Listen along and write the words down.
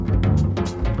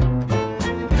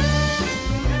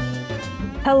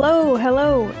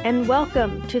Hello, and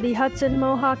welcome to the Hudson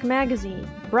Mohawk Magazine,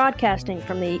 broadcasting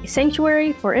from the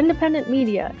Sanctuary for Independent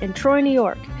Media in Troy, New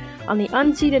York, on the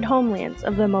unceded homelands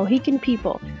of the Mohican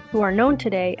people, who are known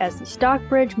today as the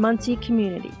Stockbridge-Munsee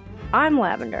community. I'm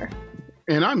Lavender.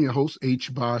 And I'm your host,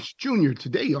 H. Bosch Jr.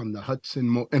 Today on the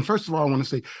Hudson And first of all, I want to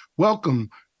say welcome,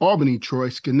 Albany, Troy,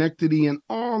 Schenectady, and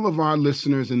all of our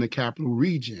listeners in the Capital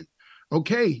Region.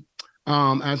 Okay,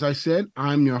 as I said,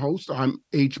 I'm your host. I'm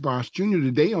H. Bosch Jr.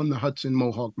 Today on the Hudson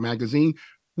Mohawk Magazine,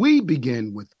 we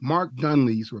begin with Mark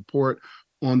Dunlea's report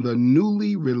on the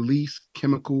newly released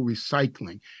chemical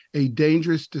recycling, a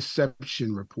dangerous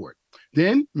deception report.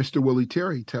 Then Mr. Willie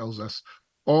Terry tells us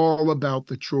all about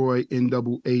the Troy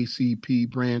NAACP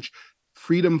branch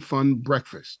Freedom Fund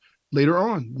breakfast. Later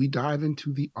on, we dive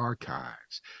into the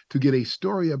archives to get a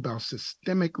story about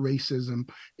systemic racism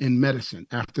in medicine.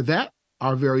 After that,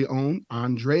 our very own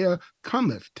Andrea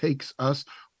Cunliffe takes us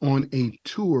on a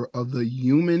tour of the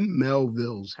Herman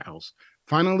Melville's house.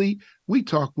 Finally, we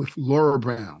talk with Laura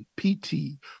Brown,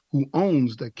 PT, who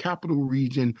owns the Capital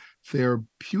Region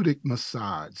Therapeutic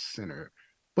Massage Center.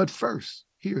 But first,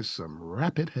 here's some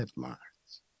rapid headlines.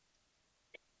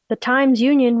 The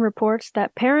Times-Union reports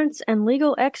that parents and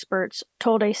legal experts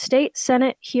told a state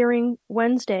Senate hearing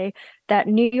Wednesday that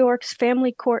New York's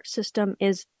family court system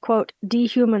is, quote,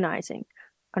 dehumanizing,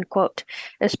 unquote,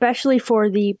 especially for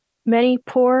the many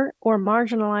poor or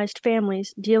marginalized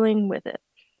families dealing with it.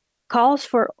 Calls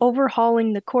for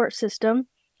overhauling the court system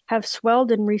have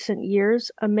swelled in recent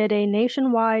years amid a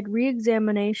nationwide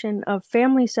re-examination of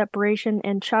family separation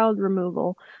and child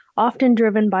removal, often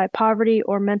driven by poverty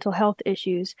or mental health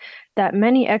issues that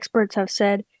many experts have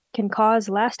said can cause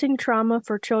lasting trauma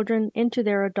for children into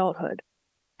their adulthood.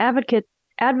 Advocates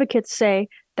say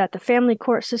that the family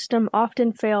court system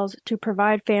often fails to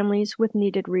provide families with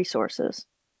needed resources.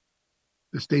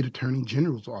 The State Attorney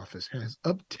General's office has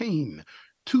obtained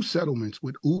 2 settlements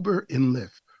with Uber and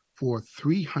Lyft for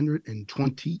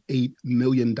 $328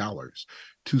 million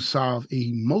to solve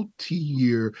a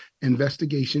multi-year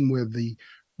investigation where the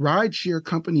rideshare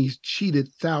companies cheated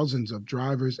thousands of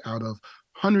drivers out of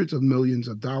hundreds of millions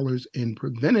of dollars and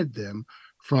prevented them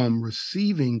from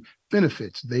receiving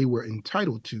benefits they were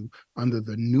entitled to under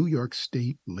the New York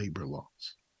State labor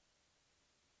laws.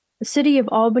 The city of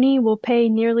Albany will pay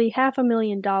nearly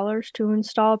 $500,000 to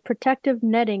install protective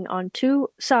netting on 2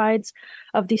 sides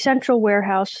of the central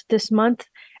warehouse this month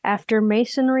after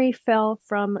masonry fell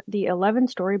from the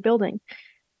 11-story building.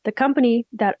 The company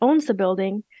that owns the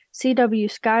building, CW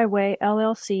Skyway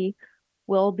LLC,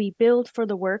 will be billed for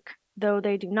the work, though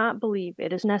they do not believe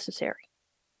it is necessary.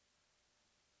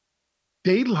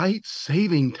 Daylight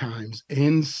saving times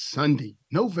ends Sunday,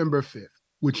 November 5th,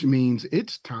 which means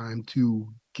it's time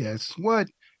to, guess what?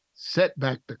 Set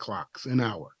back the clocks an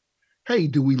hour. Hey,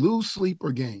 do we lose sleep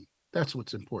or gain? That's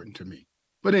what's important to me.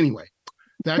 But anyway,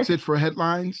 that's it for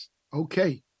headlines.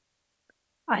 Okay.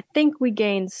 I think we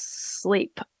gained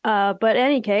sleep. But in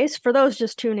any case, for those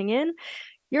just tuning in,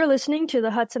 you're listening to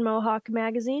the Hudson Mohawk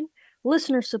Magazine,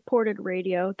 listener-supported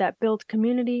radio that builds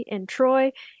community in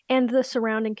Troy and the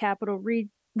surrounding Capital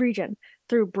Region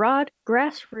through broad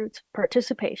grassroots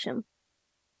participation.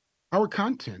 Our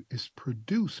content is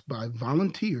produced by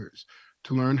volunteers.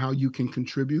 To learn how you can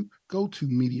contribute, go to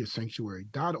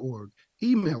mediasanctuary.org,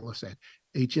 email us at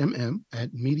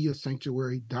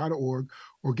hmm@mediasanctuary.org,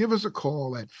 or give us a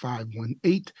call at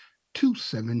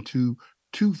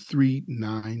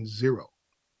 518-272-2390.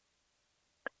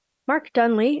 Mark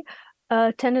Dunlea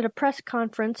attended a press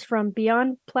conference from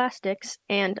Beyond Plastics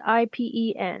and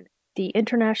IPEN, the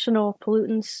International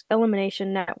Pollutants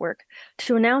Elimination Network,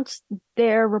 to announce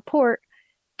their report,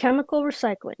 Chemical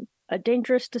Recycling, a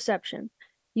Dangerous Deception.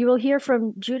 You will hear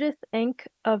from Judith Enck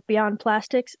of Beyond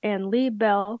Plastics and Lee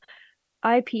Bell,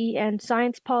 IPEN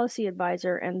Science Policy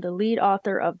Advisor and the lead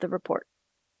author of the report.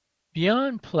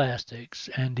 Beyond Plastics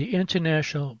and the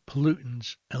International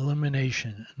Pollutants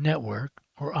Elimination Network,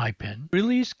 or IPEN,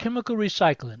 released Chemical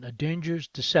Recycling, a Dangerous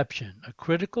Deception, a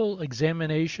critical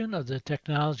examination of the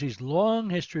technology's long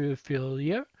history of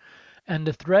failure and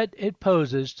the threat it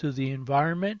poses to the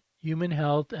environment, human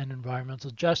health, and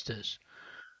environmental justice.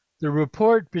 The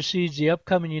report precedes the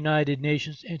upcoming United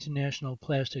Nations International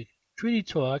Plastic Treaty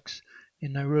Talks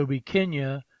in Nairobi,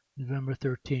 Kenya, November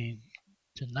 13th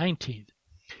to 19th.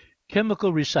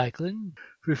 Chemical recycling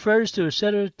refers to a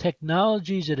set of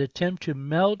technologies that attempt to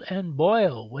melt and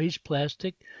boil waste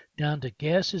plastic down to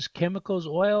gases, chemicals,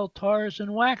 oil, tars,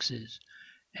 and waxes,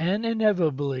 and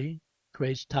inevitably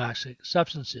creates toxic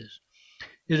substances.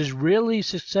 It is rarely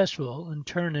successful in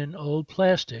turning old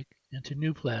plastic into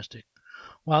new plastic.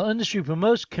 While industry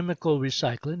promotes chemical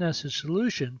recycling as a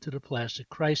solution to the plastic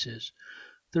crisis,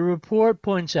 the report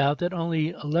points out that only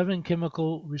 11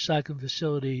 chemical recycling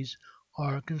facilities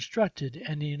are constructed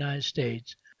in the United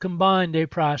States. Combined, they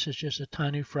process just a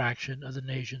tiny fraction of the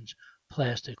nation's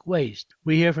plastic waste.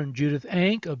 We hear from Judith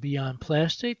Ank of Beyond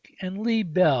Plastic and Lee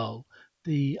Bell,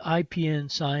 the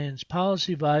IPN Science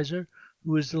Policy Advisor,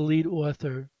 who is the lead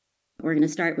author. We're going to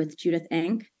start with Judith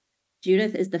Ank.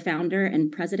 Judith is the founder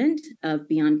and president of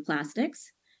Beyond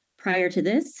Plastics. Prior to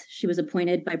this, she was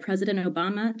appointed by President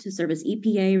Obama to serve as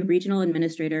EPA Regional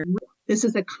Administrator. This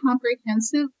is a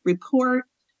comprehensive report.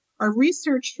 Our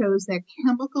research shows that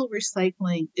chemical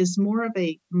recycling is more of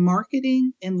a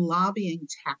marketing and lobbying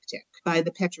tactic by the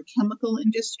petrochemical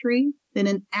industry than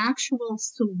an actual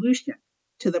solution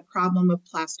to the problem of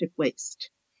plastic waste.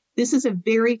 This is a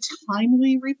very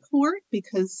timely report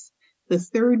because the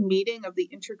third meeting of the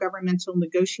Intergovernmental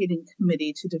Negotiating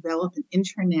Committee to develop an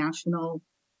international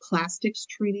plastics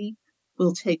treaty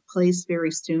will take place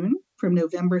very soon, from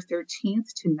November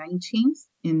 13th to 19th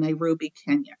in Nairobi,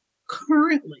 Kenya.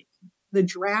 Currently, the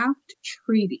draft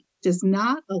treaty does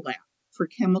not allow for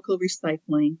chemical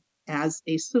recycling as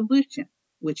a solution,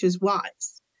 which is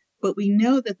wise. But we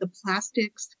know that the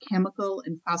plastics, chemical,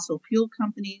 and fossil fuel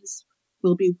companies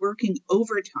will be working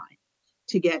overtime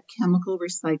to get chemical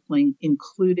recycling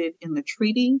included in the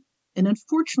treaty. And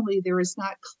unfortunately, there is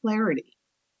not clarity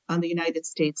on the United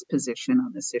States position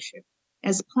on this issue.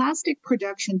 As plastic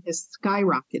production has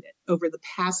skyrocketed over the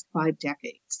past 5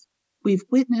 decades, we've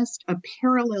witnessed a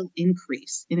parallel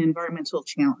increase in environmental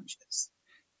challenges.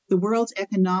 The World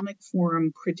Economic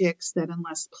Forum predicts that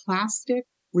unless plastic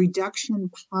reduction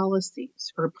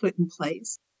policies are put in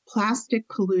place, plastic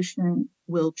pollution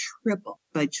will triple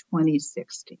by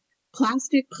 2060.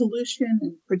 Plastic pollution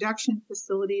in production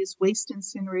facilities, waste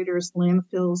incinerators,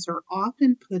 landfills are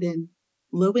often put in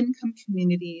low-income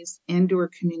communities and/or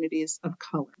communities of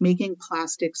color, making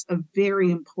plastics a very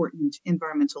important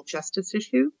environmental justice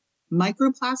issue.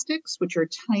 Microplastics, which are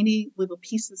tiny little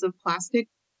pieces of plastic,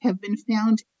 have been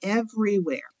found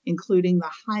everywhere, including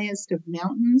the highest of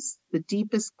mountains, the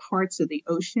deepest parts of the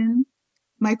ocean.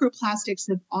 Microplastics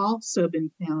have also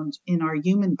been found in our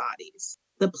human bodies.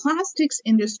 The plastics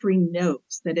industry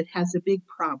knows that it has a big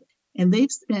problem, and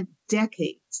they've spent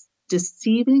decades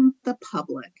deceiving the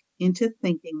public into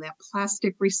thinking that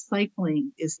plastic recycling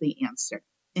is the answer,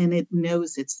 and it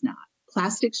knows it's not.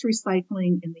 Plastics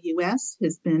recycling in the U.S.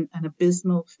 has been an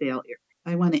abysmal failure.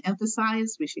 I want to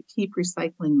emphasize we should keep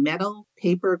recycling metal,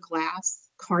 paper, glass,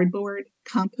 cardboard,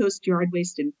 compost yard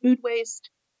waste, and food waste.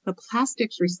 But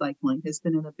plastics recycling has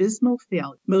been an abysmal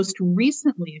failure, most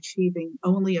recently achieving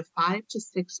only a 5 to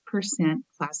 6%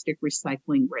 plastic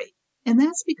recycling rate. And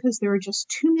that's because there are just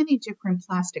too many different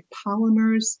plastic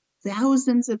polymers,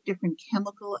 thousands of different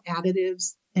chemical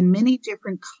additives, and many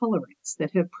different colorants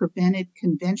that have prevented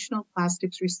conventional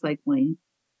plastics recycling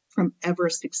from ever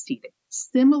succeeding.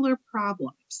 Similar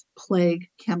problems plague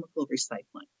chemical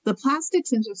recycling. The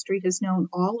plastics industry has known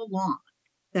all along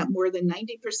that more than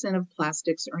 90% of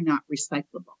plastics are not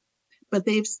recyclable, but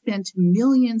they've spent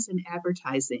millions in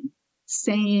advertising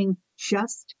saying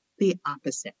just the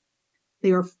opposite.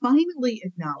 They are finally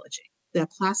acknowledging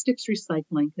that plastics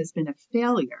recycling has been a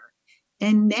failure,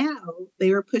 and now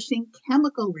they are pushing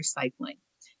chemical recycling,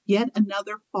 yet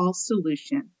another false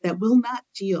solution that will not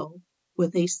deal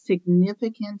with a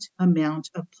significant amount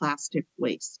of plastic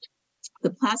waste. The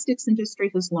plastics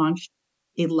industry has launched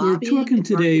a lobbying. We're talking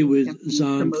today with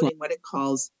Zon promoting what it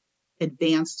calls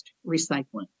advanced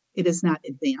recycling. It is not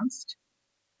advanced,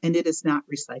 and it is not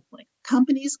recycling.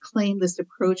 Companies claim this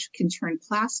approach can turn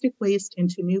plastic waste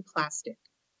into new plastic.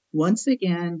 Once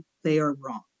again, they are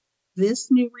wrong. This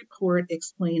new report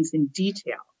explains in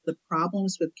detail the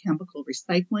problems with chemical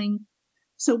recycling.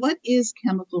 So what is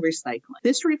chemical recycling?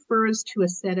 This refers to a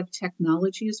set of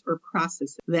technologies or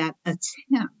processes that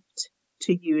attempt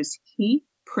to use heat,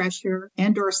 pressure,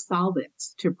 and/or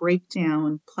solvents to break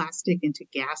down plastic into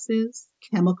gases,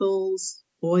 chemicals,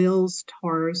 oils,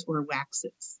 tars, or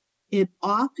waxes. It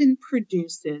often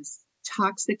produces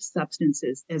toxic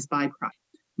substances as byproducts.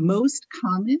 Most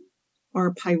common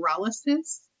are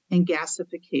pyrolysis and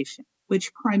gasification,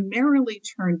 which primarily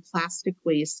turn plastic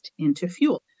waste into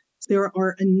fuel. There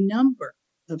are a number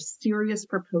of serious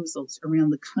proposals around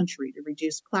the country to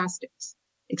reduce plastics.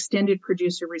 Extended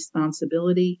producer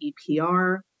responsibility,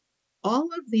 EPR. All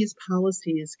of these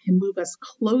policies can move us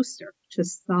closer to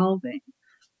solving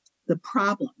the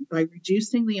problem by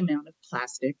reducing the amount of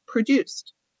plastic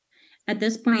produced. At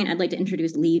this point, I'd like to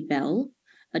introduce Lee Bell,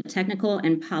 a technical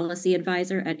and policy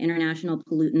advisor at International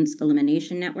Pollutants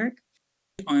Elimination Network.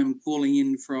 I'm calling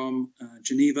in from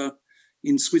Geneva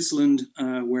in Switzerland,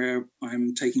 where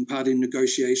I'm taking part in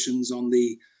negotiations on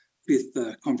the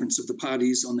 5th Conference of the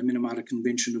Parties on the Minamata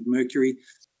Convention of Mercury.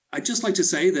 I'd just like to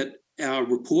say that our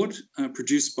report,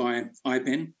 produced by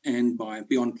IPEN and by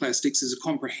Beyond Plastics, is a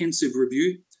comprehensive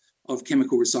review of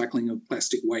chemical recycling of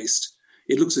plastic waste.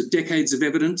 It looks at decades of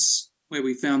evidence where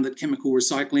we found that chemical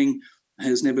recycling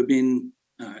has never been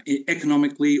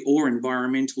economically or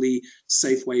environmentally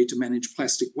safe way to manage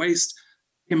plastic waste.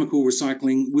 Chemical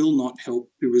recycling will not help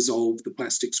to resolve the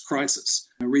plastics crisis.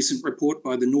 A recent report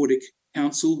by the Nordic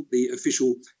Council, the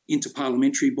official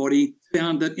interparliamentary body,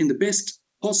 found that in the best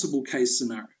possible case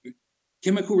scenario,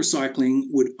 chemical recycling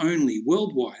would only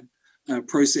worldwide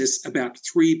process about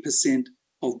 3%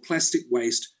 of plastic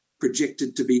waste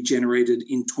projected to be generated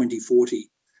in 2040.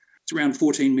 It's around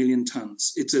 14 million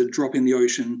tonnes. It's a drop in the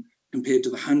ocean compared to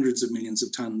the hundreds of millions of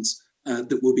tonnes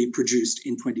that will be produced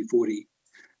in 2040.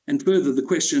 And further,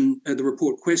 the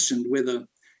report questioned whether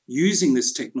using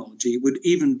this technology would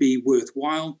even be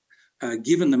worthwhile,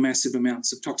 given the massive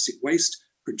amounts of toxic waste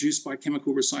produced by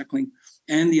chemical recycling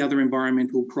and the other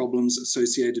environmental problems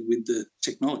associated with the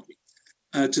technology.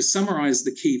 To summarise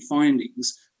the key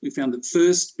findings, we found that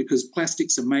first, because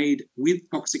plastics are made with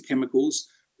toxic chemicals,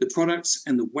 the products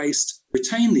and the waste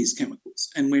retain these chemicals,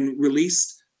 and when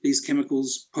released, these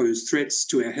chemicals pose threats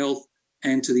to our health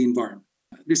and to the environment.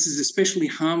 This is especially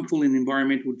harmful in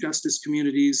environmental justice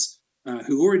communities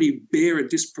who already bear a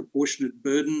disproportionate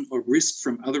burden of risk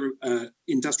from other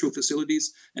industrial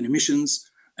facilities and emissions,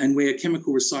 and where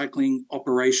chemical recycling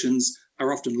operations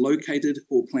are often located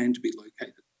or planned to be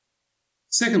located.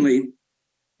 Secondly,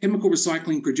 chemical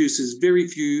recycling produces very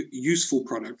few useful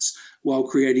products while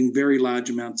creating very large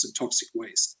amounts of toxic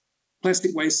waste.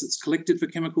 Plastic waste that's collected for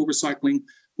chemical recycling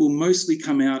will mostly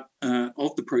come out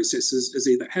of the processes as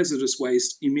either hazardous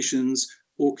waste, emissions,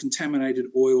 or contaminated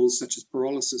oils such as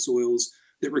pyrolysis oils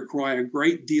that require a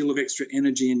great deal of extra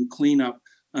energy and cleanup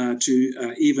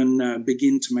to even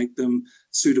begin to make them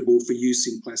suitable for use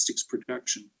in plastics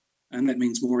production. And that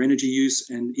means more energy use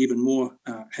and even more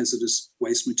hazardous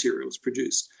waste materials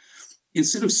produced.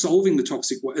 Instead of solving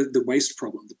the waste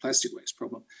problem, the plastic waste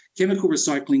problem, chemical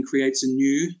recycling creates a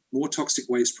new, more toxic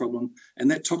waste problem,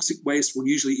 and that toxic waste will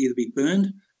usually either be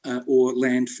burned or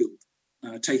landfilled,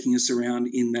 taking us around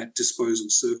in that disposal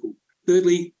circle.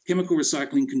 Thirdly, chemical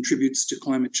recycling contributes to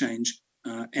climate change,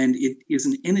 and it is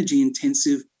an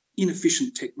energy-intensive,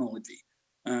 inefficient technology.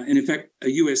 And in fact, a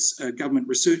US government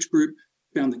research group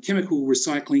found that chemical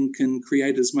recycling can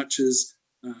create as much as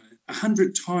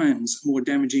 100 times more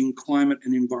damaging climate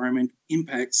and environmental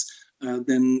impacts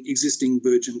than existing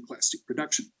virgin plastic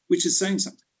production, which is saying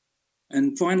something.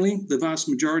 And finally, the vast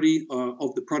majority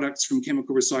of the products from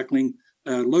chemical recycling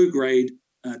are low-grade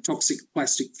toxic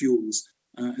plastic fuels.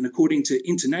 And according to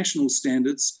international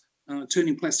standards,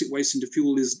 turning plastic waste into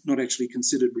fuel is not actually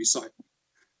considered recycling.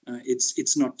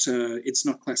 It's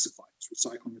not classified as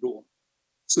recycling at all.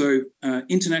 So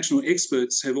international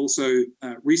experts have also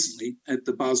recently, at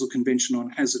the Basel Convention on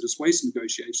Hazardous Waste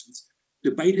negotiations,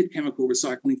 debated chemical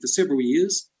recycling for several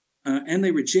years, and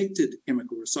they rejected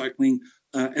chemical recycling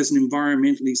as an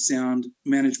environmentally sound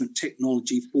management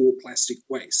technology for plastic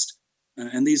waste.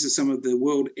 And these are some of the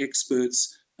world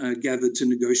experts gathered to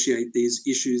negotiate these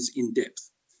issues in depth.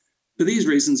 For these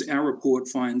reasons, our report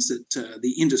finds that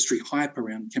the industry hype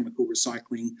around chemical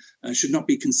recycling should not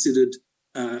be considered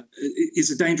is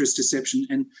a dangerous deception,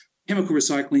 and chemical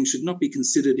recycling should not be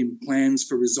considered in plans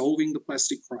for resolving the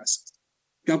plastic crisis.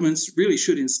 Governments really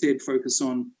should instead focus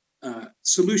on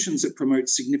solutions that promote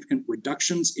significant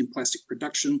reductions in plastic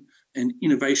production and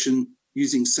innovation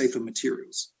using safer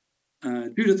materials.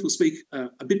 Judith will speak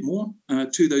a bit more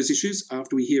to those issues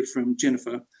after we hear from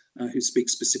Jennifer, who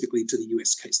speaks specifically to the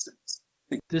US case studies.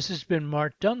 Thank you. This has been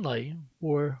Mark Dunlea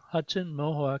for Hudson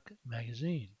Mohawk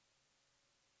Magazine.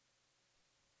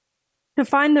 To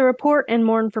find the report and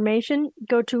more information,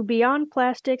 go to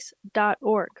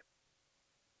beyondplastics.org.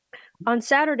 On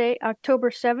Saturday, October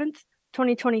 7th,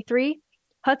 2023,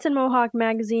 Hudson Mohawk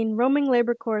Magazine roaming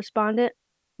labor correspondent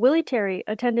Willie Terry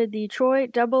attended the Troy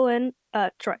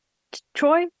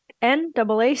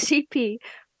NAACP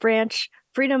branch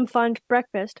Freedom Fund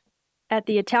breakfast at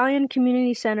the Italian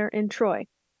Community Center in Troy.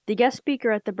 The guest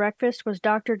speaker at the breakfast was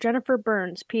Dr. Jennifer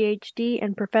Burns, PhD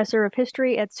and professor of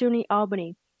history at SUNY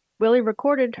Albany. Willie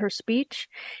recorded her speech,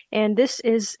 and this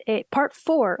is part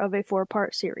 4 of a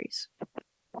 4-part series.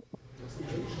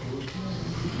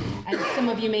 As some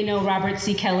of you may know, Robert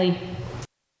C. Kelly.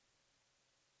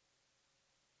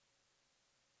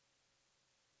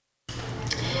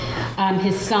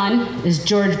 His son is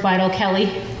George Bidel Kelly.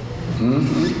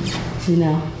 You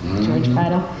know, George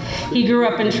Vital. He grew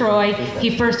up in Troy.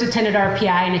 He first attended RPI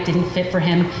and it didn't fit for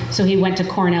him, so he went to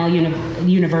Cornell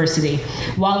University.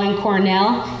 While in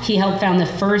Cornell, he helped found the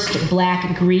first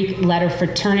Black Greek letter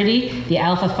fraternity, the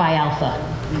Alpha Phi Alpha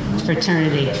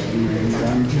fraternity.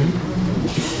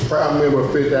 Proud member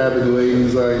of Fifth Avenue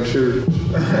Ladies Church.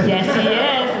 Yes, he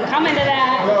is. Come into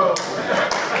that. Hello.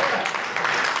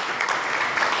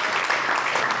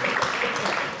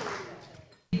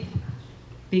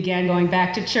 Began going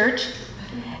back to church.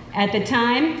 At the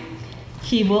time,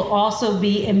 he will also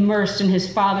be immersed in his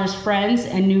father's friends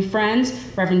and new friends,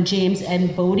 Reverend James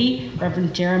N. Bodie,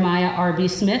 Reverend Jeremiah R.B.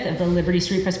 Smith of the Liberty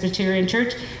Street Presbyterian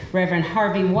Church, Reverend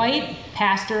Harvey White,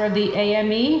 pastor of the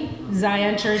AME,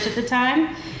 Zion Church at the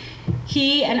time.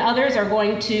 He and others are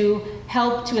going to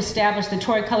help to establish the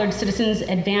Troy Colored Citizens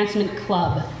Advancement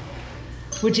Club,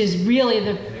 which is really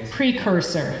the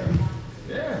precursor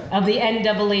of the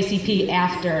NAACP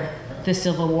after the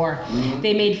Civil War.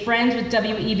 They made friends with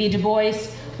W.E.B. Du Bois,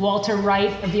 Walter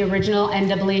Wright of the original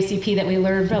NAACP that we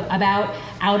learned about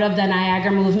out of the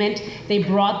Niagara movement. They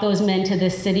brought those men to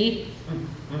this city.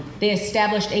 They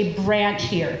established a branch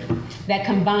here that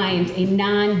combines a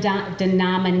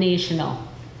non-denominational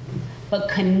but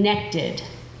connected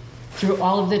through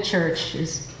all of the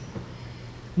churches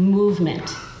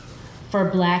movement for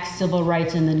Black civil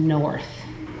rights in the North.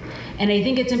 And I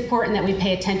think it's important that we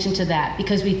pay attention to that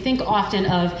because we think often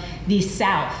of the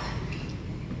South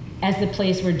as the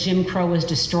place where Jim Crow was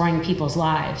destroying people's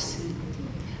lives.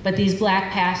 But these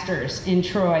Black pastors in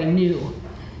Troy knew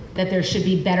that there should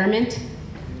be betterment,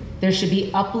 there should be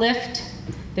uplift,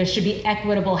 there should be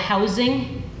equitable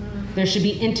housing, there should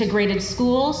be integrated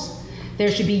schools, there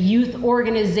should be youth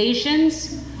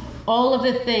organizations, all of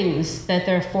the things that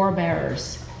their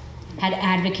forebears had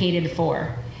advocated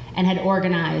for and had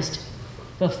organized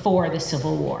before the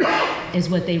Civil War is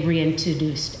what they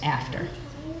reintroduced after.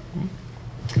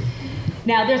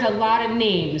 Now, there's a lot of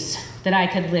names that I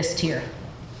could list here.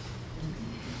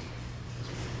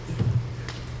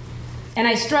 And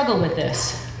I struggle with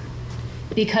this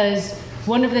because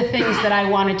one of the things that I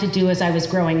wanted to do as I was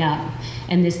growing up,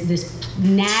 and this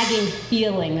nagging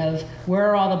feeling of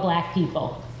where are all the Black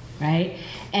people, right?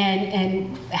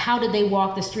 And how did they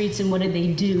walk the streets and what did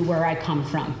they do where I come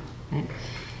from? Right?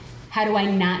 How do I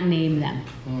not name them?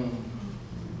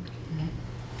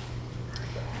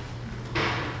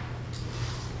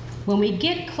 When we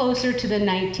get closer to the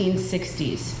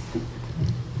 1960s,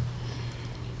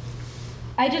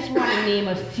 I just want to name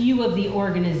a few of the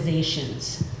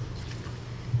organizations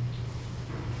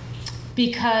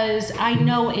because I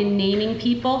know in naming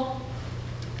people,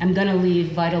 I'm going to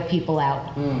leave vital people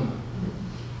out.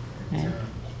 Okay.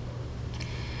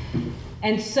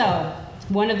 And so,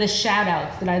 one of the shout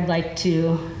outs that I'd like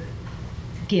to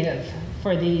give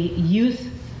for the youth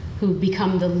who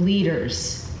become the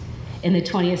leaders in the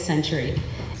 20th century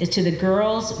is to the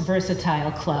Girls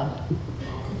Versatile Club.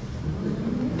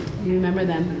 You remember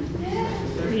them?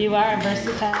 You are a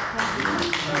Versatile Club?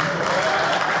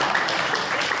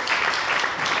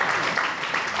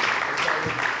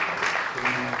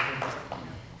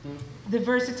 The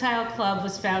Versatile Club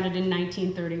was founded in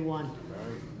 1931.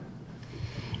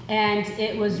 And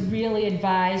it was really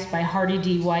advised by Hardy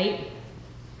D. White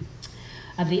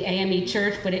of the AME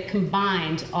Church, but it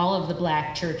combined all of the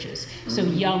Black churches. So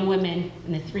young women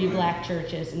in the 3 Black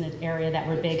churches in the area that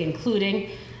were big,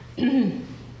 including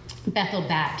Bethel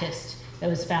Baptist, that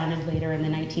was founded later in the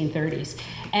 1930s.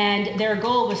 And their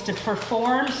goal was to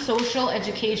perform social,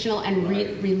 educational, and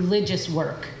religious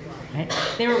work. Right?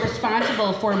 They were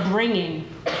responsible for bringing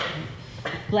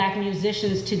Black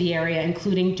musicians to the area,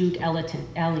 including Duke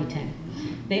Ellington.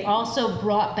 They also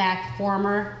brought back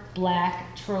former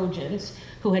Black Trojans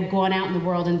who had gone out in the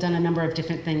world and done a number of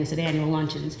different things at annual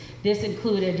luncheons. This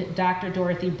included Dr.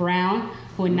 Dorothy Brown,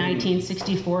 who in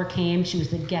 1964 came. She was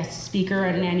the guest speaker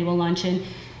at an annual luncheon,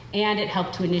 and it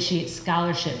helped to initiate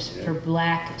scholarships for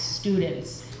Black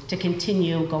students to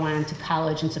continue, go on to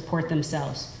college and support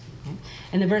themselves.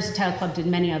 And the Versatile Club did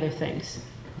many other things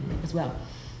as well.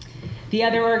 The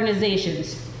other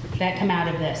organizations that come out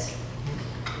of this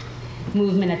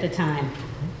movement at the time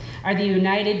are the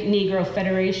United Negro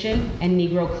Federation and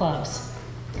Negro Clubs.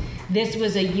 This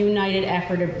was a united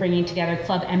effort of bringing together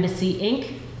Club Embassy,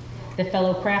 Inc., the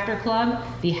Fellow Crafter Club,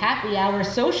 the Happy Hour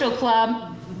Social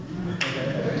Club.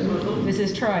 This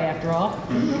is Troy, after all.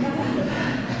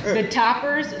 The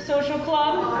Toppers Social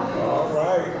Club. All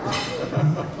right.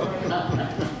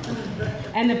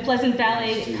 And the Pleasant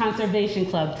Valley Conservation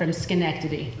Club from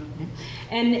Schenectady.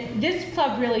 And this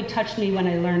club really touched me when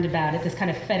I learned about it, this kind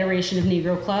of Federation of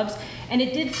Negro Clubs. And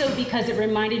it did so because it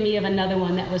reminded me of another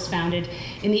one that was founded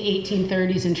in the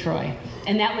 1830s in Troy.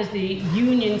 And that was the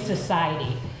Union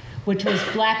Society, which was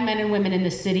black men and women in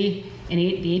the city in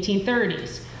the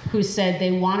 1830s who said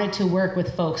they wanted to work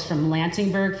with folks from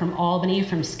Lansingburg, from Albany,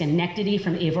 from Schenectady,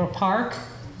 from Averill Park.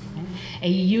 A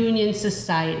Union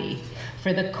Society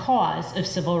for the cause of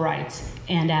civil rights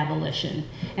and abolition.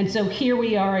 And so here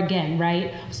we are again,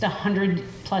 right? Just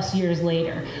 100+ years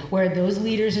later, where those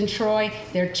leaders in Troy,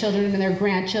 their children and their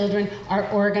grandchildren are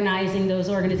organizing those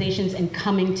organizations and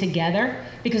coming together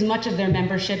because much of their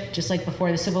membership, just like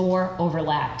before the Civil War,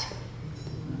 overlapped.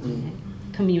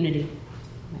 Community.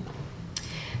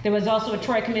 There was also a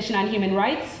Troy Commission on Human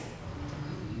Rights.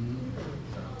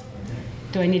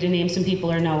 Do I need to name some people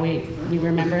or no? We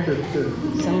remember?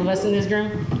 Some of us in this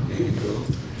room?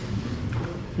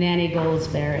 Nanny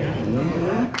Goldsberry.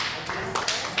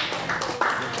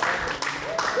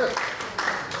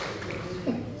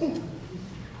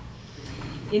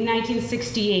 In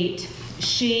 1968,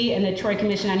 she and the Troy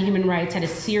Commission on Human Rights had a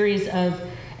series of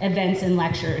events and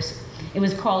lectures. It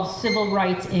was called Civil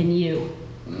Rights in You.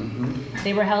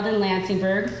 They were held in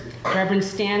Lansingburg. Reverend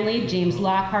Stanley, James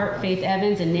Lockhart, Faith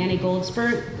Evans, and Nanny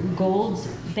Goldsberry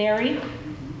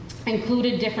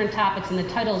included different topics, and the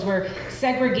titles were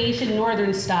Segregation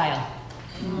Northern Style.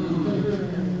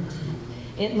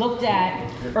 It looked at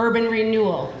urban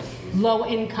renewal,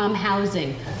 low-income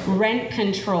housing, rent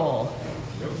control,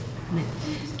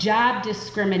 job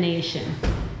discrimination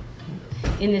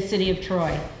in the city of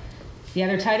Troy. The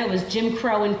other title was Jim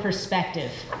Crow in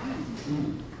Perspective.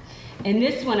 And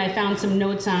this one I found some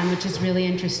notes on, which is really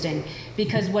interesting,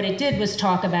 because what it did was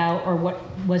talk about, or what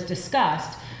was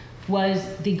discussed,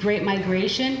 was the Great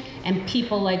Migration and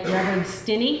people like Reverend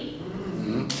Stinney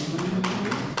and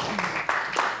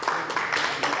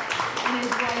his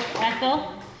wife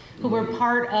Ethel, who were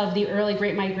part of the early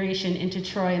Great Migration into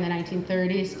Troy in the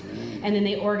 1930s. And then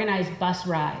they organized bus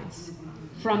rides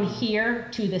from here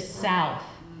to the South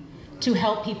to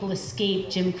help people escape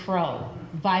Jim Crow,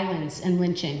 violence, and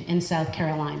lynching in South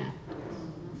Carolina.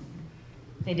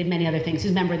 They did many other things. He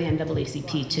was a member of the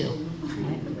NAACP too.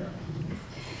 Right?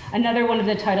 Another one of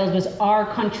the titles was Our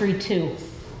Country Too.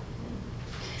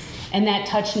 And that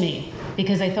touched me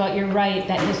because I thought, you're right,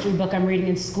 that history book I'm reading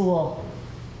in school,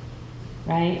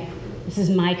 right? This is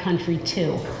my country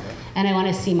too. And I want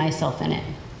to see myself in it.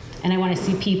 And I want to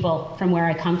see people from where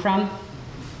I come from,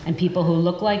 and people who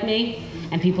look like me,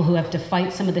 and people who have to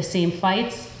fight some of the same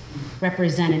fights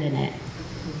represented in it.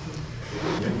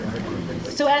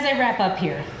 So as I wrap up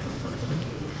here,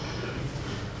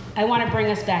 I want to bring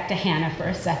us back to Hannah for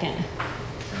a second.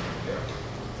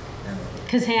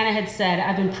 Because Hannah had said,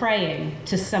 I've been praying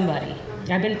to somebody.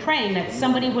 I've been praying that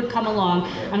somebody would come along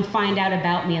and find out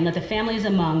about me, and that the families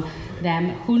among them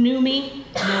who knew me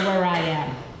know where I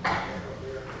am.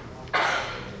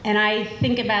 And I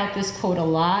think about this quote a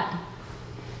lot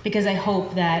because I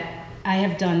hope that I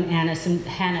have done Hannah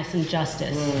some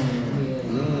justice.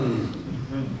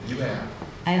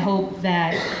 I hope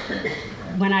that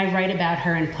when I write about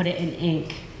her and put it in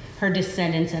ink, her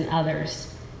descendants and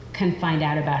others can find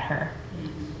out about her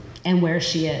and where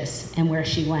she is and where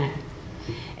she went.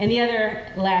 And the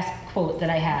other last quote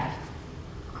that I have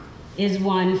is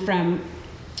one from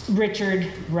Richard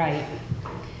Wright,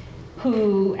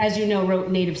 who, as you know, wrote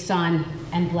Native Son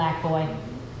and Black Boy.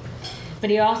 But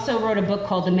he also wrote a book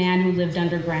called The Man Who Lived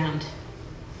Underground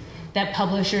that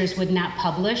publishers would not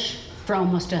publish for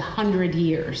almost 100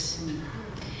 years.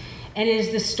 And it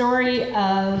is the story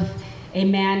of a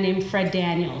man named Fred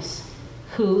Daniels,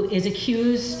 who is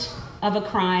accused of a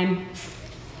crime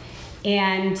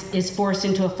and is forced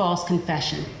into a false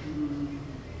confession.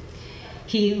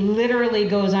 He literally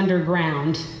goes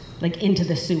underground, like into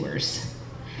the sewers,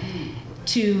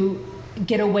 to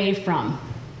get away from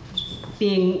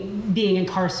being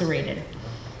incarcerated.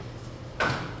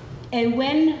 And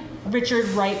when Richard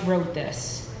Wright wrote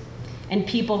this and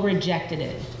people rejected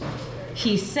it,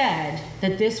 he said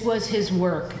that this was his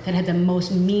work that had the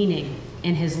most meaning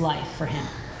in his life for him.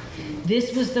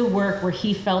 This was the work where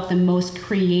he felt the most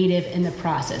creative in the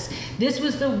process. This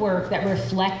was the work that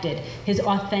reflected his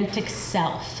authentic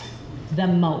self the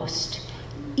most,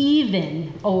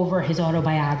 even over his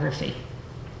autobiography.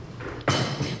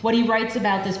 What he writes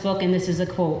about this book, and this is a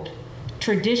quote,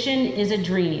 "Tradition is a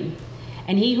dream,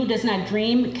 and he who does not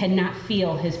dream cannot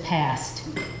feel his past.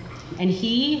 And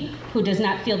he who does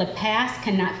not feel the past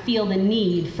cannot feel the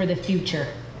need for the future.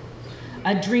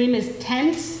 A dream is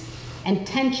tense, and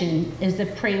tension is the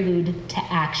prelude to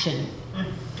action."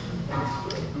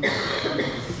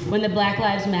 when the Black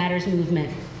Lives Matters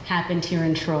movement happened here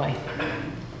in Troy.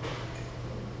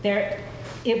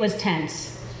 It was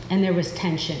tense, and there was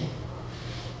tension,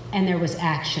 and there was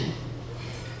action.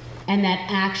 And that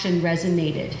action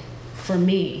resonated for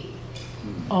me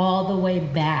all the way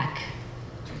back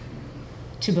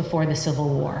to before the Civil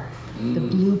War. The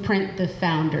blueprint the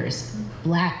founders,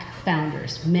 Black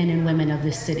founders, men and women of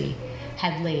this city,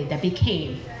 had laid that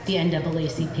became the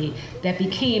NAACP, that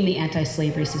became the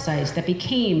Anti-Slavery Societies, that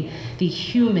became the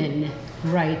Human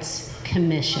Rights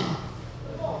Commission.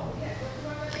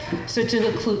 So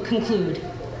to conclude,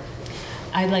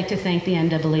 I'd like to thank the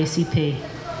NAACP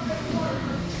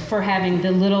for having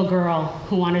the little girl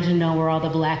who wanted to know where all the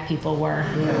Black people were.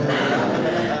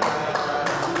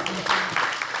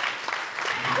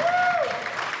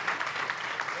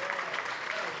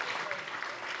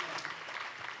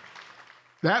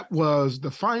 That was the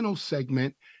final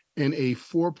segment in a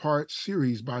 4-part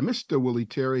series by Mr. Willie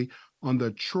Terry on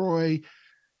the Troy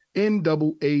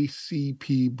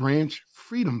NAACP Branch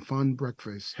Freedom Fund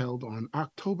Breakfast held on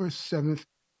October 7th,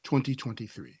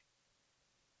 2023.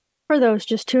 For those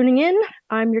just tuning in,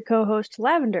 I'm your co-host,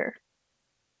 Lavender.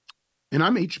 And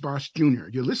I'm H. Bosch Jr.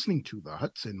 You're listening to the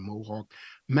Hudson Mohawk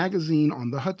Magazine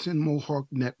on the Hudson Mohawk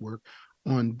Network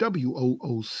on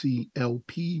WOOCLP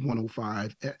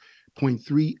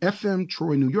 105.3 FM,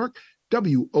 Troy, New York,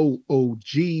 WOOGLP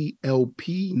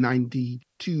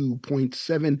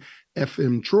 92.7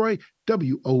 FM, Troy,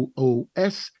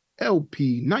 WOOSLP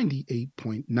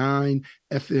 98.9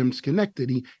 FM,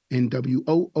 Schenectady, and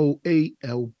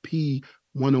WOOALP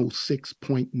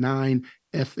 106.9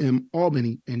 FM,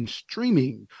 Albany, and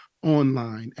streaming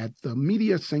online at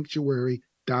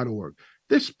themediasanctuary.org.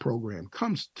 This program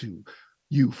comes to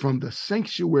you from the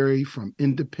Sanctuary from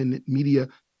Independent Media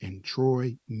in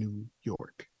Troy, New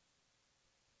York.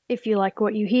 If you like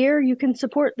what you hear, you can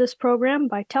support this program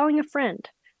by telling a friend.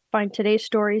 Find today's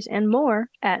stories and more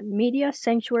at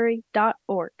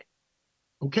mediasanctuary.org.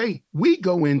 Okay, we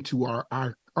go into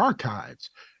our archives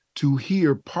to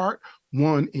hear part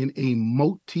 1 in a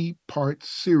multi-part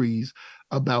series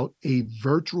about a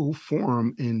virtual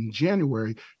forum in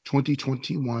January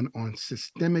 2021 on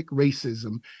systemic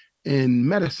racism in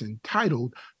medicine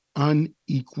titled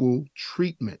Unequal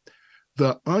Treatment.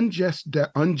 The unjust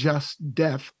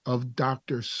death of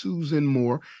Dr. Susan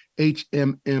Moore,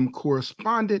 HMM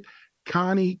correspondent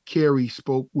Connie Carey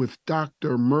spoke with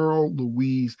Dr. Merle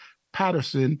Louise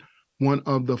Patterson, one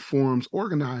of the forum's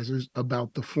organizers,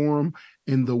 about the forum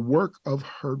and the work of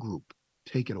her group.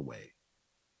 Take it away.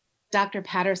 Dr.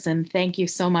 Patterson, thank you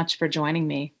so much for joining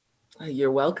me. You're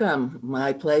welcome.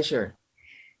 My pleasure.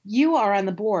 You are on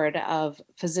the board of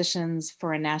Physicians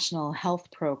for a National Health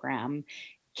Program.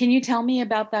 Can you tell me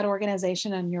about that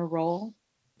organization and your role?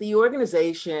 The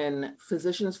organization,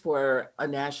 Physicians for a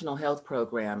National Health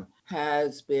Program,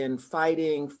 has been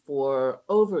fighting for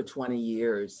over 20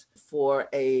 years for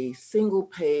a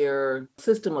single-payer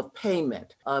system of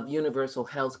payment of universal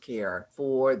health care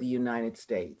for the United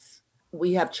States.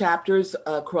 We have chapters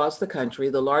across the country.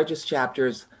 The largest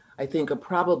chapters, I think, are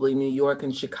probably New York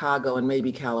and Chicago and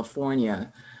maybe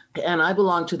California. And I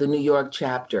belong to the New York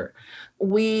chapter.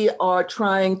 We are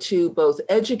trying to both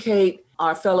educate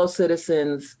our fellow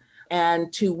citizens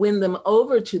and to win them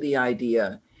over to the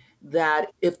idea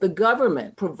that if the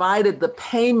government provided the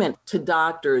payment to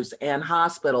doctors and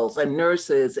hospitals and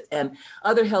nurses and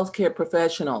other healthcare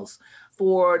professionals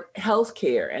for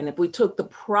healthcare, and if we took the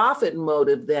profit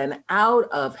motive then out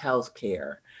of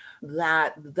healthcare,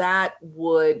 that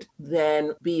would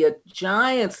then be a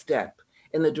giant step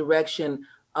in the direction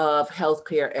of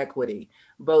healthcare equity,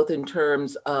 both in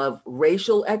terms of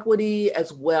racial equity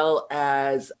as well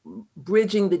as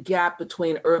bridging the gap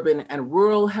between urban and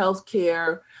rural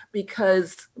healthcare,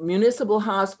 because municipal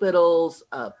hospitals,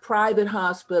 private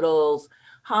hospitals,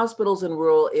 hospitals in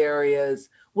rural areas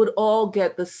would all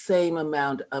get the same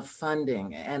amount of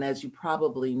funding. And as you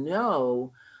probably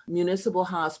know, municipal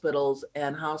hospitals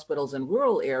and hospitals in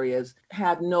rural areas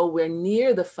have nowhere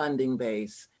near the funding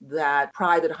base that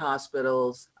private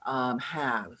hospitals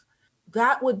have.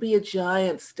 That would be a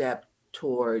giant step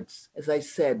towards, as I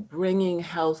said, bringing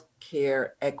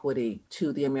healthcare equity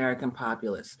to the American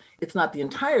populace. It's not the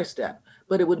entire step,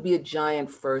 but it would be a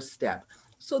giant first step.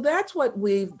 So that's what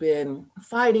we've been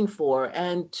fighting for,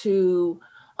 and to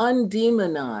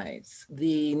undemonize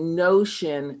the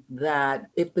notion that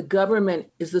if the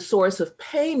government is the source of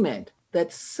payment,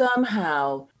 that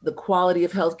somehow the quality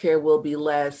of healthcare will be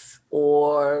less,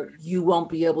 or you won't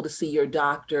be able to see your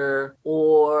doctor,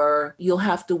 or you'll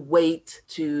have to wait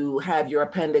to have your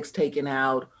appendix taken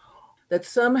out. that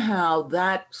somehow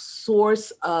that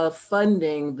source of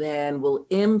funding then will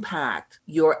impact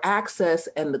your access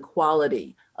and the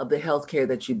quality of the healthcare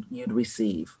that you'd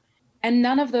receive. And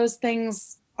none of those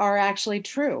things are actually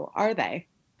true, are they?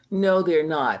 No, they're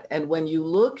not. And when you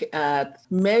look at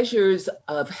measures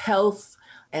of health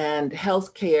and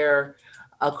healthcare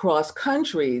across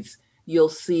countries, you'll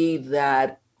see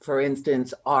that, for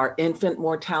instance, our infant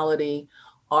mortality,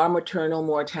 our maternal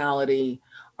mortality,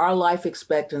 our life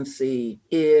expectancy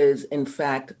is in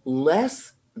fact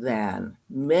less than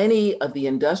many of the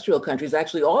industrial countries,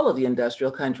 actually all of the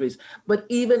industrial countries, but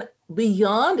even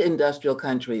beyond industrial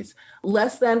countries,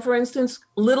 less than, for instance,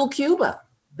 little Cuba.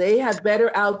 They have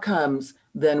better outcomes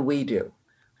than we do.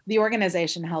 The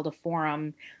organization held a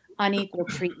forum, Unequal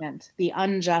Treatment, the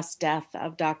Unjust Death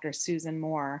of Dr. Susan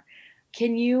Moore.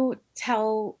 Can you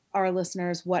tell our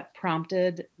listeners what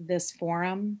prompted this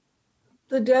forum?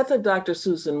 The death of Dr.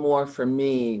 Susan Moore for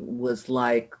me was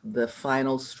like the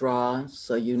final straw.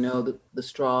 So, you know, the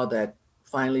straw that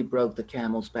finally broke the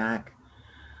camel's back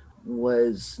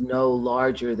was no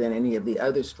larger than any of the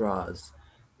other straws.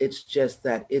 It's just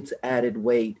that its added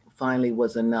weight finally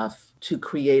was enough to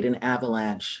create an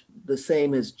avalanche, the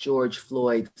same as George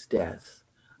Floyd's death,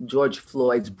 George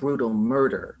Floyd's brutal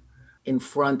murder in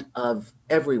front of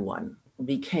everyone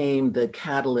became the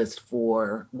catalyst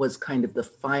for, was kind of the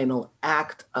final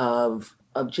act of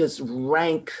just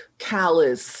rank,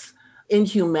 callous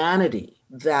inhumanity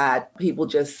that people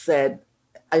just said,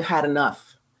 I've had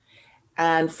enough.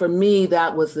 And for me,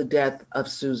 that was the death of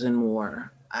Susan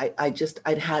Moore.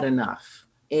 I'd had enough.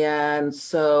 And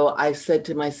so I said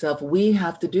to myself, we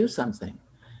have to do something.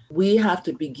 We have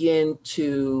to begin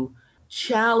to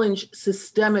challenge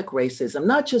systemic racism,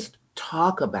 not just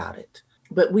talk about it,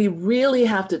 but we really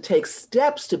have to take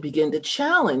steps to begin to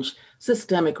challenge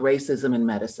systemic racism in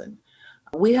medicine.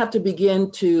 We have to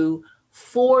begin to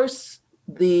force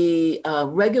the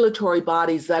regulatory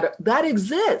bodies that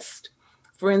exist.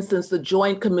 For instance, the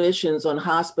Joint Commissions on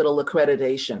Hospital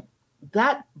Accreditation.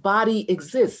 That body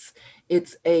exists.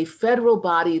 It's a federal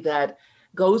body that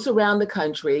goes around the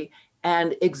country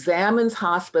and examines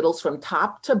hospitals from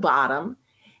top to bottom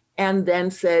and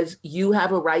then says, you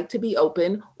have a right to be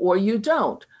open or you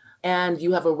don't. And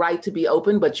you have a right to be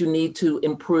open, but you need to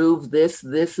improve this,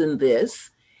 this, and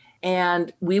this.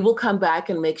 And we will come back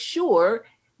and make sure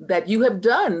that you have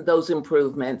done those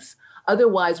improvements.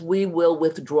 Otherwise, we will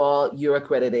withdraw your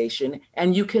accreditation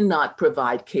and you cannot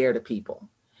provide care to people.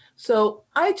 So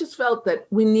I just felt that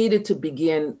we needed to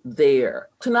begin there,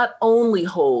 to not only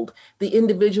hold the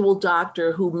individual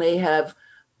doctor who may have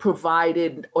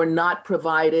provided or not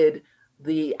provided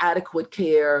the adequate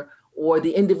care, or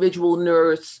the individual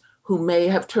nurse who may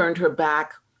have turned her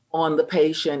back on the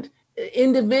patient.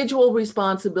 Individual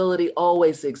responsibility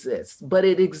always exists, but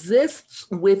it exists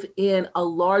within a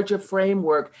larger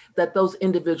framework that those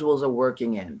individuals are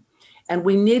working in. And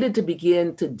we needed to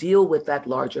begin to deal with that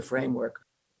larger framework.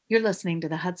 You're listening to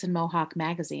the Hudson Mohawk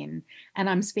Magazine, and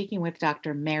I'm speaking with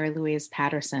Dr. Mary Louise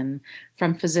Patterson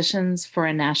from Physicians for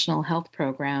a National Health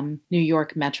Program, New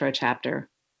York Metro Chapter.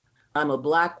 I'm a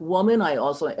Black woman. I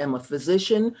also am a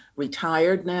physician,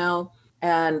 retired now.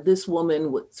 And this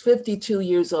woman was 52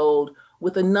 years old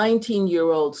with a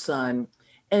 19-year-old son.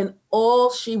 And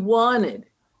all she wanted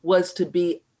was to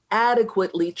be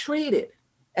adequately treated.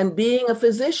 And being a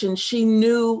physician, she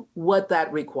knew what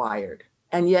that required.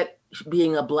 And yet,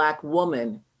 being a Black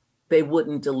woman, they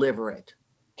wouldn't deliver it.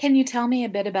 Can you tell me a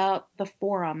bit about the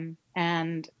forum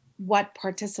and what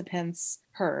participants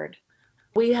heard?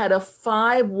 We had a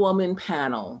 5-woman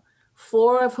panel,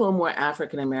 4 of whom were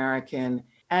African American,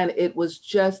 and it was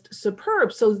just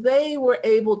superb. So they were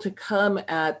able to come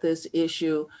at this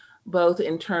issue both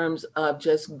in terms of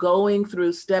just going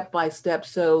through step by step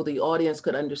so the audience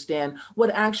could understand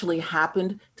what actually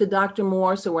happened to Dr.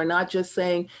 Moore. So we're not just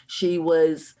saying she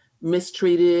was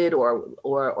mistreated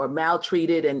or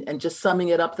maltreated and just summing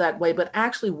it up that way, but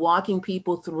actually walking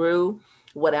people through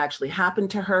what actually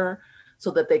happened to her so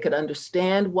that they could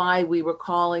understand why we were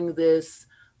calling this,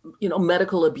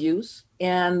 medical abuse,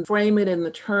 and frame it in the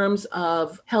terms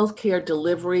of healthcare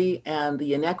delivery and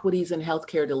the inequities in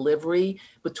healthcare delivery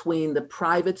between the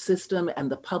private system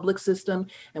and the public system.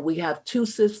 And we have 2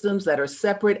 systems that are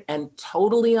separate and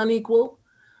totally unequal.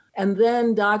 And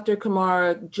then Dr.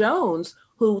 Kamara Jones,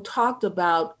 who talked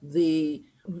about the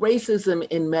racism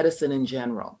in medicine in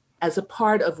general as a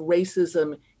part of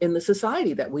racism in the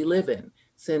society that we live in,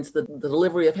 since the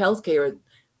delivery of healthcare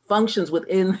functions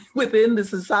within the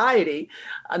society,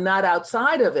 not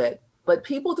outside of it. But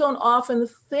people don't often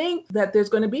think that there's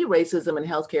going to be racism in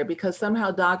healthcare because somehow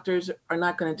doctors are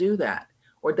not going to do that,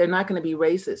 or they're not going to be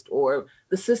racist, or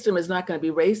the system is not going to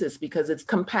be racist because it's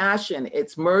compassion,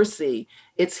 it's mercy,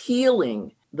 it's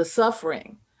healing the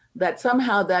suffering, that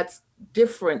somehow that's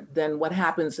different than what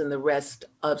happens in the rest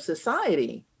of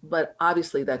society. But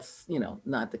obviously that's,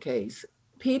 not the case.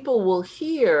 People will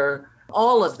hear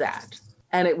all of that.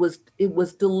 And it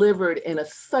was delivered in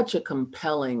such a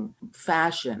compelling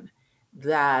fashion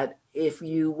that if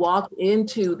you walked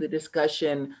into the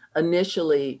discussion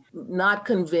initially not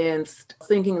convinced,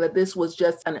 thinking that this was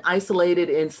just an isolated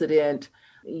incident,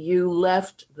 you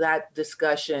left that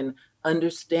discussion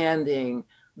understanding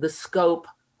the scope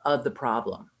of the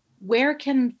problem. Where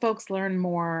can folks learn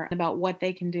more about what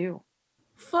they can do?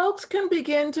 Folks can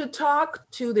begin to talk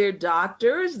to their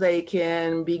doctors. They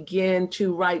can begin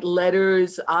to write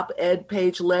letters, op-ed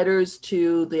page letters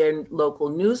to their local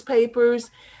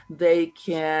newspapers. They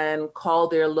can call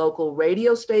their local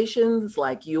radio stations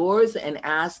like yours and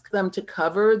ask them to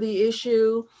cover the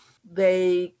issue.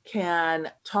 They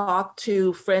can talk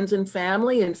to friends and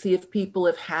family and see if people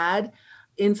have had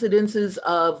incidences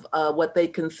of what they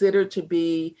consider to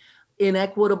be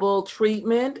inequitable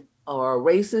treatment or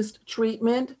racist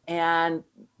treatment, and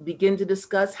begin to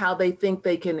discuss how they think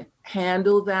they can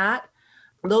handle that.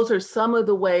 Those are some of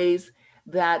the ways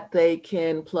that they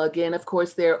can plug in. Of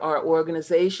course, there are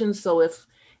organizations. So if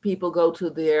people go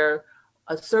to their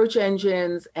search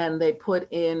engines and they put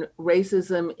in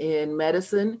racism in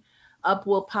medicine, up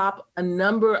will pop a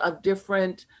number of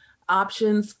different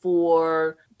options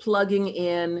for plugging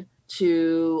in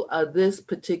to this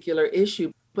particular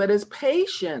issue. But as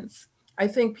patients, I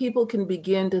think people can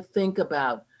begin to think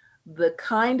about the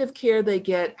kind of care they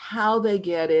get, how they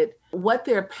get it, what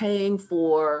they're paying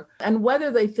for, and whether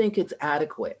they think it's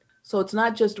adequate. So it's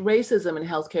not just racism in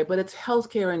healthcare, but it's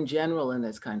healthcare in general in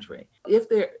this country. If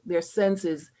their sense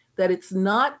is that it's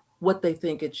not what they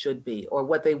think it should be or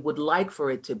what they would like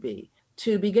for it to be,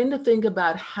 to begin to think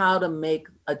about how to make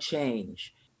a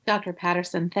change. Dr.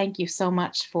 Patterson, thank you so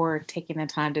much for taking the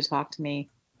time to talk to me.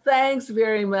 Thanks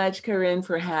very much, Corinne,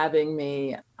 for having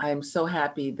me. I'm so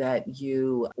happy that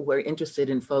you were interested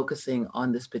in focusing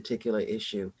on this particular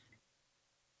issue.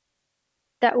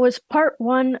 That was part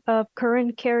one of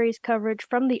Corinne Carey's coverage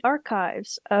from the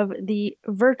archives of the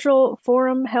virtual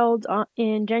forum held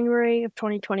in January of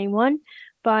 2021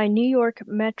 by New York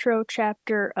Metro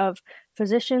chapter of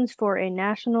Physicians for a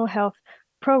National Health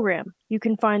Program. You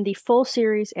can find the full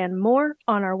series and more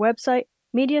on our website,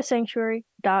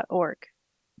 mediasanctuary.org.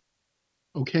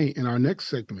 Okay, in our next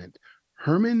segment,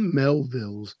 Herman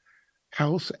Melville's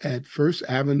house at First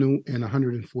Avenue and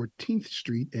 114th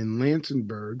Street in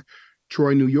Lansingburgh,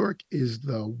 Troy, New York, is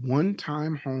the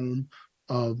one-time home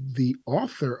of the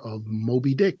author of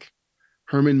Moby Dick.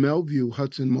 Herman Melville,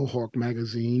 Hudson Mohawk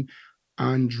Magazine,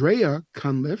 Andrea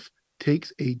Cunliffe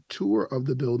takes a tour of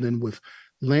the building with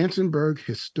Lansingburgh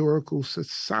Historical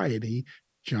Society,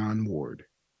 John Ward.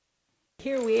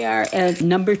 Here we are at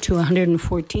number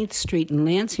 214th Street in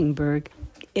Lansingburgh.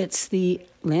 It's the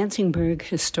Lansingburgh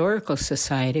Historical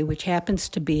Society, which happens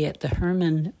to be at the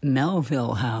Herman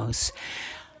Melville House.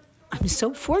 I'm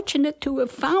so fortunate to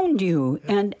have found you.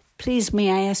 And please,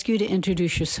 may I ask you to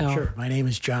introduce yourself? Sure. My name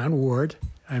is John Ward.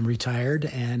 I'm retired,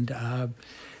 and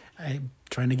I'm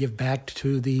trying to give back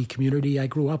to the community I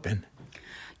grew up in.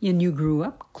 And you grew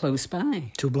up close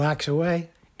by? 2 blocks away.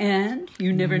 And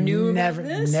you never knew about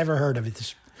this? Never heard of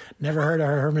it. Never heard of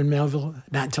Herman Melville,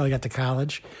 not until I got to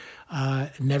college.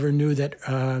 Never knew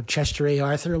that Chester A.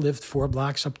 Arthur lived 4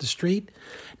 blocks up the street.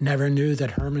 Never knew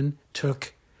that Herman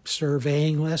took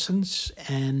surveying lessons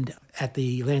and at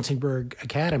the Lansingburgh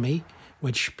Academy,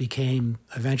 which became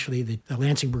eventually the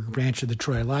Lansingburgh branch of the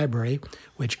Troy Library,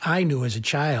 which I knew as a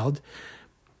child.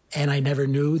 And I never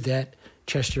knew that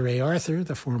Chester A. Arthur,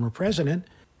 the former president,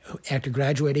 after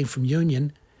graduating from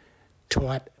Union,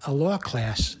 taught a law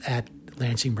class at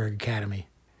Lansingburgh Academy.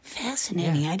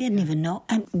 Fascinating. Yeah. I didn't even know.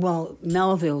 Well,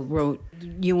 Melville wrote,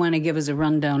 you want to give us a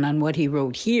rundown on what he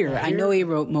wrote here? I know he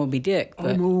wrote Moby Dick.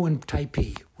 But... Omoo and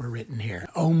Typee were written here.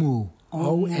 Omoo,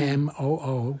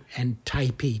 O-M-O-O, and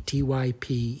Typee,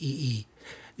 T-Y-P-E-E.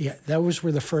 Yeah, those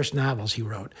were the first novels he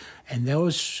wrote. And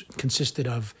those consisted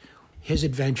of his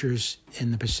adventures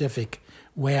in the Pacific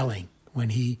whaling,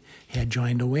 when he had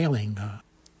joined a whaling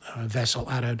vessel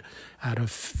out of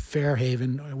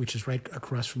Fairhaven, which is right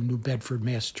across from New Bedford,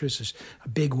 Massachusetts, a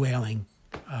big whaling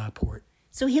port.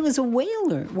 So he was a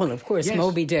whaler. Well, of course, yes.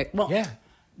 Moby Dick. Well,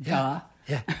 yeah.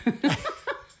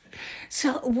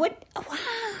 So what? Wow.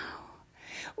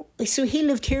 So he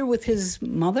lived here with his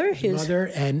mother? His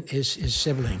mother and his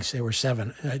siblings. There were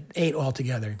 7, 8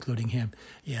 altogether, including him.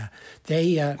 Yeah.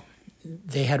 They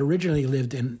they had originally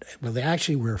lived they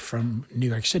actually were from New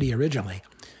York City originally.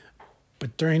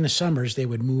 But during the summers, they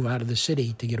would move out of the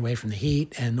city to get away from the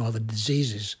heat and all the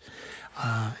diseases.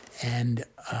 And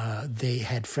they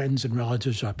had friends and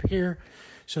relatives up here,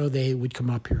 so they would come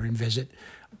up here and visit.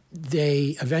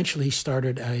 They eventually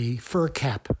started a fur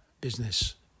cap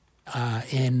business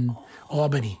in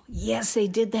Albany. Yes, they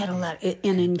did that a lot.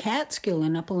 And in Catskill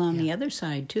and up along the other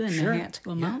side, too, in the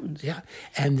Catskill Mountains. Yeah,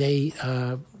 and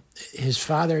his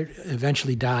father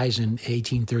eventually dies in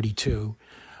 1832.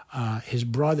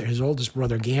 His oldest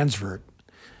brother, Gansvert,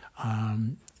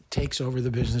 takes over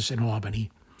the business in Albany.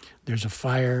 There's a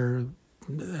fire.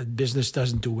 The business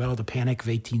doesn't do well, the Panic of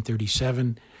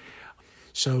 1837.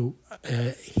 So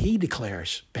he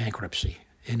declares bankruptcy.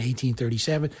 In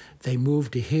 1837, they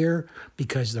moved to here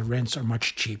because the rents are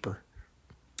much cheaper.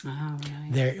 Oh,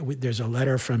 right. There's a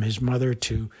letter from his mother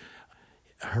to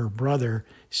her brother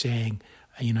saying,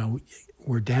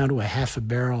 we're down to a half a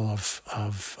barrel of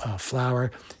flour.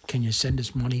 Can you send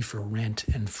us money for rent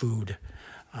and food?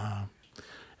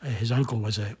 His uncle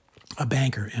was a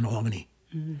banker in Albany.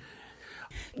 Mm-hmm.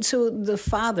 So the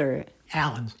father,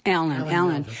 Alan.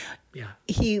 Yeah.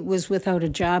 He was without a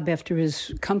job after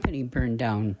his company burned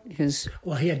down.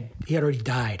 Well, he had already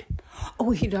died.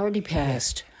 Oh, he'd already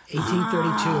passed.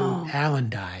 1832, Alan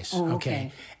dies. Oh,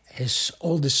 okay. His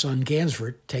oldest son,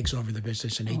 Gansvert, takes over the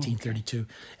business in 1832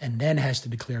 and then has to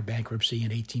declare bankruptcy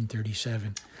in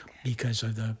 1837 because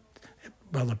of the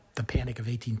Panic of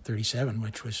 1837,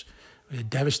 which was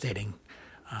devastating.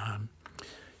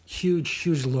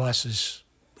 Huge losses.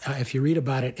 If you read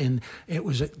about it, and it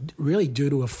was really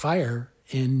due to a fire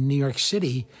in New York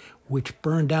City, which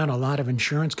burned down a lot of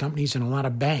insurance companies and a lot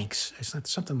of banks. It's not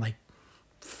something like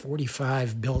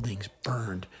 45 buildings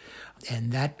burned.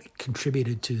 And that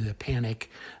contributed to the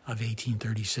Panic of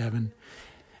 1837.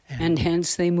 And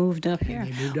hence they moved up here.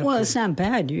 It's not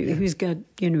bad. He's got,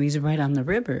 he's right on the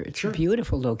river. It's a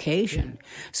beautiful location. Yeah.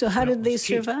 So how did they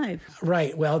survive?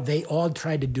 Right. Well, they all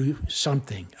tried to do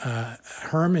something.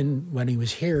 Herman, when he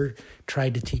was here,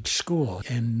 tried to teach school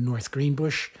in North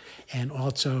Greenbush and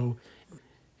also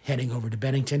heading over to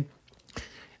Bennington.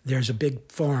 There's a big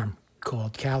farm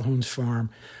called Calhoun's Farm.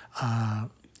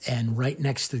 And right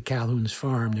next to Calhoun's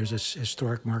Farm, there's a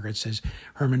historic marker that says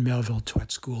Herman Melville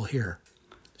taught school here.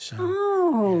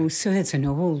 So, so it's an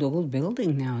old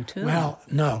building now, too. Well,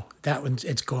 no, that one's,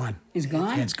 it's gone. It's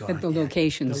gone? It's gone. But the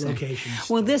locations. The locations.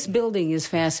 Well, this building is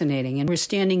fascinating, and we're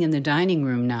standing in the dining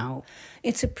room now.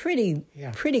 It's a pretty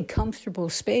comfortable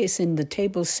space, and the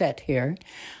table's set here.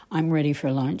 I'm ready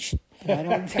for lunch. I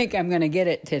don't think I'm going to get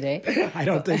it today. I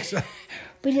don't think so.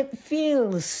 But it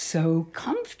feels so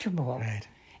comfortable. Right.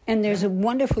 And there's a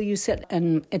wonderful, you said,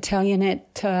 an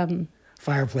Italianate...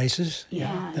 fireplaces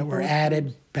that were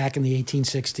added back in the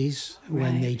 1860s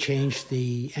when they changed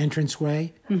the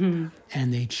entranceway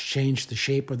and they changed the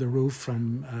shape of the roof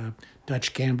from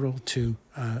Dutch gambrel to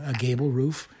a gable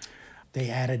roof.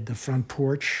 They added the front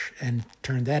porch and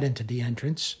turned that into the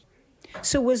entrance.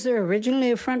 So was there originally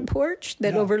a front porch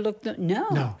that overlooked the...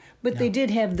 No. But they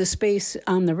did have the space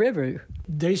on the river.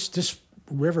 This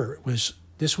river was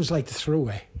like the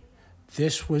thruway.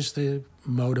 This was the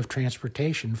mode of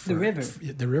transportation for the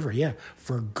river,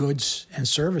 for goods and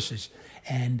services.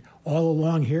 And all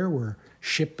along here were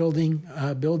shipbuilding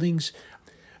buildings,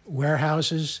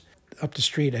 warehouses. Up the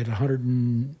street at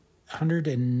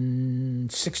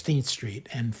 116th Street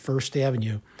and First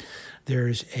Avenue,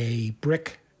 there's a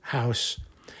brick house,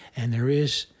 and there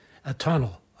is a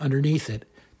tunnel underneath it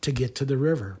to get to the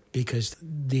river, because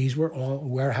these were all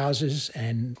warehouses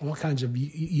and all kinds of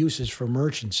uses for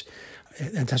merchants.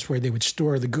 And that's where they would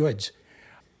store the goods.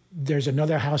 There's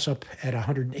another house up at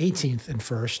 118th and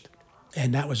First,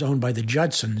 and that was owned by the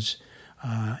Judsons.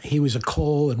 He was a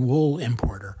coal and wool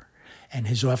importer, and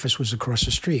his office was across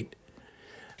the street.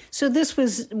 So this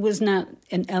was not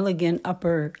an elegant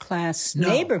upper-class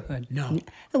neighborhood. No.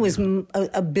 It was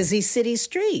a busy city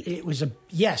street. It was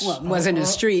yes. Well, it wasn't a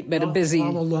street, but a busy...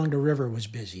 All along the river was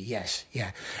busy, yes,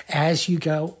 yeah. As you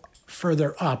go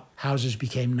further up, houses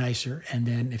became nicer, and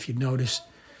then if you notice,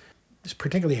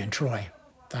 particularly in Troy,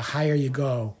 the higher you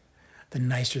go, the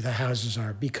nicer the houses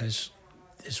are, because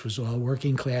this was all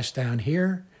working class down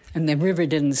here. And the river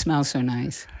didn't smell so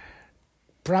nice.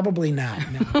 Probably not,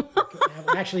 no.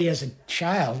 Actually, as a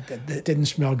child, it didn't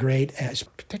smell great,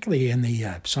 particularly in the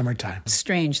summertime.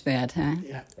 Strange that, huh?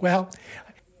 Yeah. Well,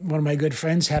 one of my good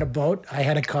friends had a boat. I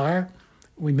had a car.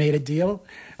 We made a deal.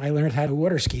 I learned how to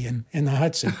water ski in the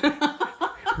Hudson.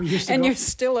 You're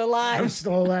still alive. I'm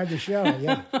still alive to show,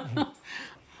 yeah.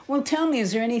 Well, tell me,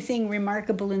 is there anything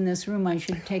remarkable in this room I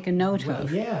should take a note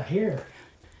of? Yeah, here.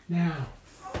 Now,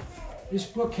 this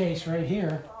bookcase right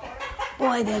here.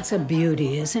 Boy, that's a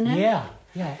beauty, isn't it? Yeah.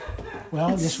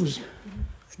 Well, this was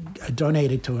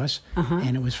donated to us,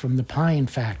 and it was from the Pine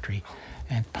factory.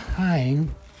 And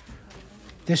Pine,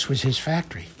 this was his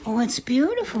factory. Oh, it's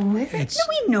beautiful. We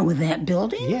know that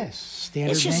building. Yes.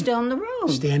 Standard it's just down the road.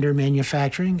 Standard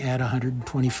Manufacturing at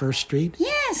 121st Street.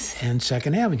 Yes. And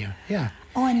 2nd Avenue. Yeah.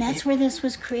 Oh, and that's where this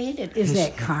was created. Is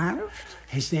that carved?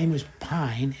 His name was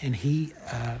Pine, and he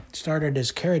started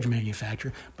as carriage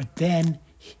manufacturer. But then,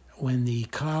 when the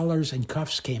collars and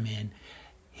cuffs came in,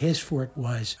 his fort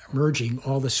was merging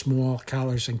all the small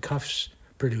collars and cuffs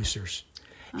producers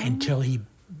until he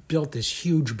built this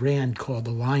huge brand called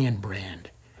the Lion brand.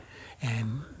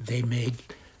 And they made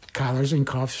collars and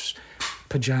cuffs,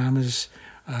 pajamas,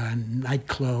 night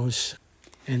clothes,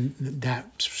 and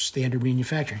that's standard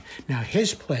manufacturing. Now,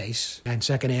 his place on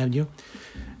 2nd Avenue,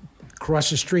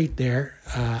 across the street there,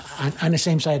 on the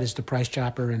same side as the Price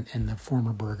Chopper and the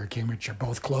former Burger King, which are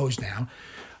both closed now,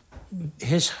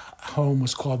 his home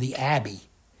was called the Abbey,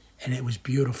 and it was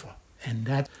beautiful.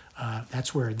 And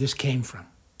that's where this came from.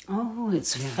 Oh,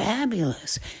 it's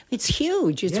fabulous. It's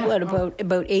huge. It's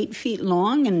about 8 feet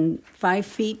long and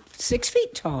 6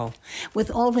 feet tall, with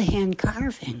all the hand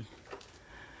carving.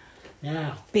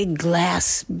 Yeah. Big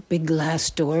glass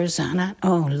doors on it.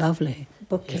 Oh, lovely.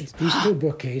 Bookcase. These two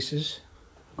bookcases.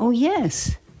 Oh,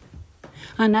 yes.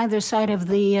 On either side of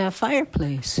the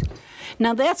fireplace.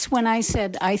 Now, that's when I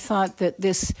said I thought that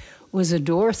this was a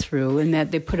door through and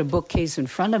that they put a bookcase in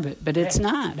front of it, but it's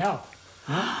not. No.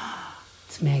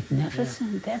 It's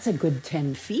magnificent. Yeah. That's a good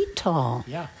 10 feet tall.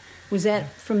 Yeah. Was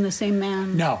that from the same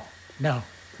man? No.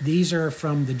 These are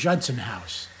from the Judson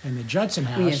House. And the Judson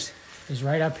House is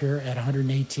right up here at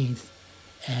 118th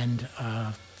and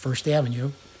 1st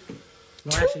Avenue.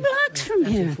 Well, 2 blocks from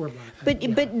here. 4 blocks. But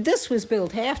this was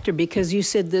built after, because you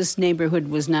said this neighborhood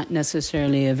was not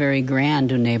necessarily a very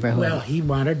grand neighborhood. Well, he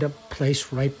wanted a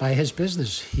place right by his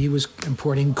business. He was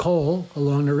importing coal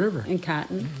along the river. And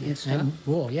cotton. And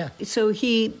wool, yeah. So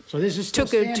this is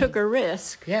took a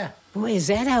risk. Yeah. Boy, is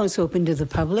that house open to the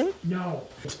public? No.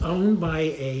 It's owned by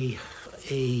a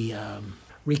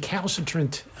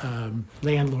recalcitrant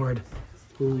landlord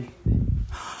who...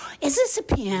 Is this a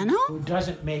piano? Who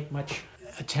doesn't make much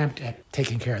attempt at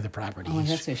taking care of the property. Oh,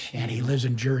 that's a shame. And he lives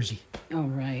in Jersey. Oh,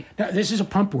 right. Now, this is a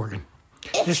pump organ.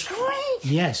 It's great.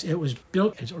 Yes, it was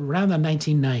built around the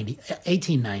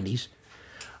 1890s,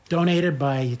 donated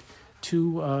by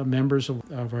 2 members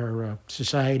of our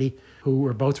society who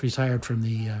were both retired from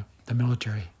the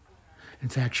military. In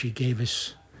fact, she gave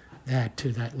us that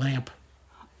lamp.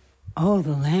 Oh,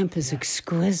 the lamp is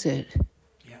exquisite.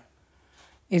 Yeah.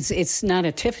 It's not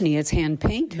a Tiffany, it's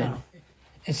hand-painted. No.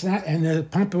 It's not, and the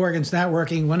pump organ's not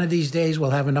working. One of these days we'll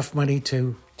have enough money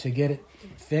to get it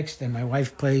fixed, and my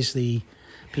wife plays the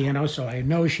piano, so I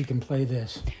know she can play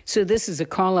this. So this is a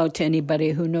call out to anybody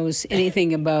who knows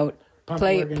anything about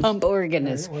pump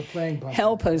organist. Or playing pump.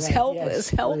 Help us.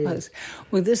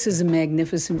 Well, this is a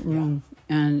magnificent room,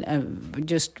 and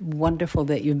just wonderful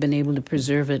that you've been able to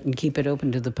preserve it and keep it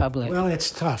open to the public. Well,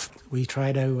 it's tough. We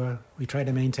try to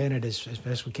maintain it as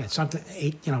best we can. A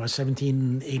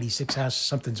 1786 house,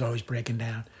 something's always breaking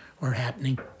down or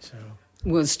happening. So.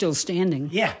 Well, it's still standing.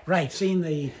 Yeah, right.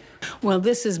 Well,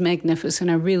 this is magnificent.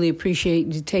 I really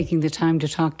appreciate you taking the time to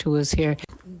talk to us here.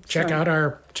 Check out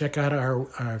our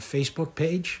Facebook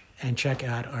page, and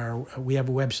we have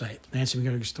a website,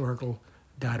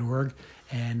 lansinghistorical.org,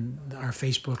 and our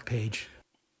Facebook page.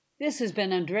 This has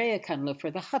been Andrea Cunliffe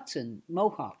for the Hudson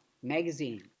Mohawk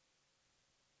Magazine.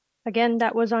 Again,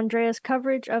 that was Andrea's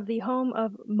coverage of the home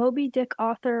of Moby Dick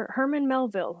author Herman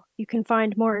Melville. You can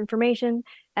find more information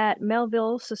at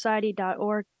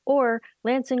melvillesociety.org or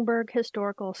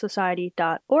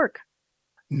lansingburghistoricalsociety.org.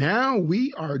 Now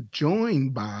we are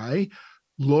joined by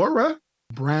Laura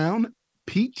Brown,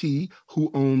 PT,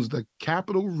 who owns the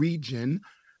Capital Region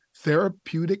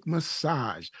Therapeutic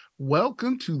Massage.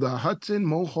 Welcome to the Hudson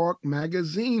Mohawk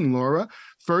Magazine, Laura.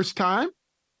 First time?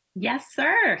 Yes,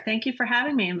 sir. Thank you for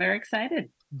having me. I'm very excited.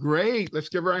 Great. Let's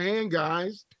give her a hand,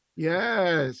 guys.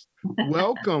 Yes.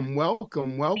 Welcome.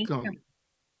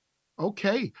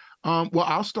 Okay. Well,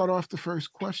 I'll start off the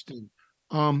first question.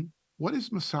 What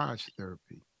is massage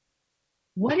therapy?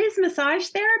 What is massage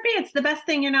therapy? It's the best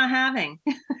thing you're not having.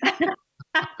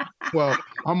 Well,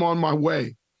 I'm on my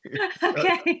way.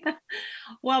 Okay.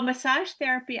 Well, massage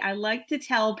therapy, I like to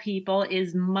tell people,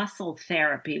 is muscle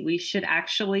therapy. We should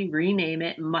actually rename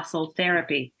it muscle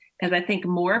therapy, because I think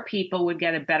more people would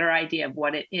get a better idea of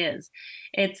what it is.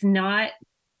 It's not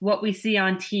what we see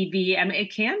on TV. I mean,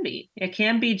 it can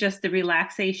be just the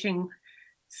relaxation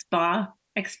spa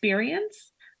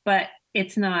experience, but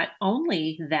it's not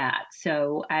only that.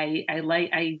 So I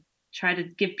try to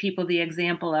give people the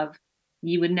example of,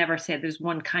 you would never say there's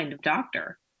one kind of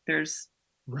doctor. There's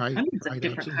hundreds of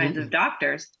different kinds of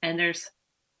doctors, and there's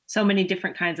so many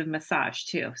different kinds of massage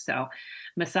too. So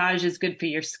massage is good for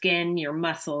your skin, your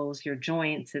muscles, your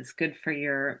joints. It's good for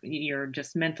your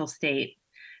just mental state.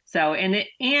 So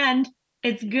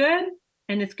it's good,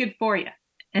 and it's good for you.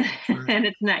 And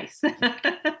it's nice.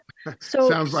 So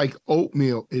sounds like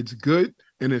oatmeal. It's good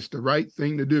and it's the right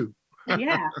thing to do.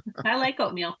 Yeah, I like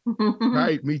oatmeal.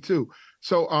 Right, me too.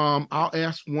 So I'll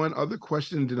ask one other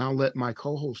question, then I'll let my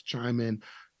co-host chime in.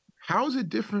 How is it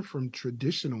different from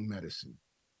traditional medicine?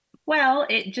 Well,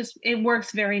 it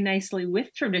works very nicely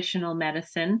with traditional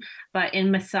medicine, but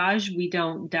in massage, we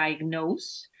don't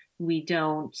diagnose, we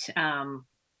don't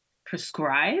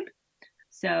prescribe.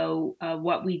 So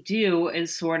what we do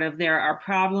is there are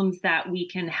problems that we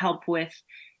can help with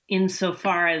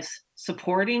insofar as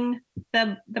supporting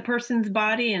the person's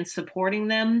body and supporting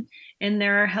them in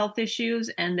their health issues.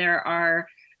 And there are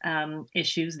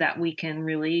issues that we can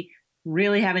really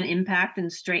have an impact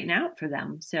and straighten out for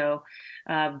them. So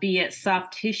be it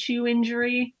soft tissue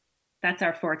injury, that's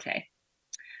our forte.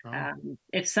 Oh.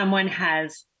 If someone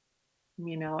has,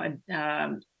 a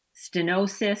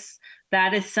stenosis,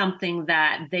 that is something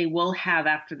that they will have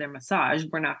after their massage.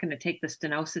 We're not going to take the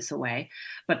stenosis away,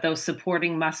 but those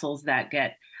supporting muscles that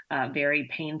get very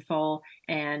painful.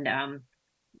 And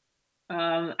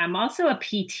I'm also a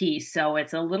PT, so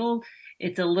it's a little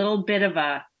bit of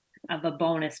a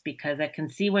bonus, because I can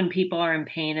see when people are in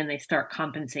pain and they start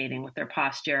compensating with their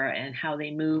posture and how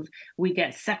they move. We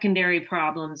get secondary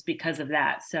problems because of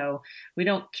that. So we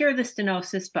don't cure the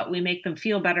stenosis, but we make them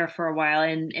feel better for a while.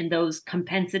 And those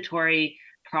compensatory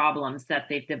problems that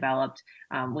they've developed,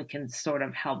 we can sort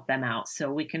of help them out.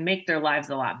 So we can make their lives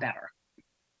a lot better.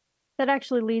 That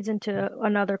actually leads into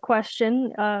another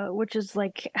question, which is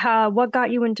what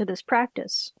got you into this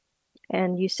practice?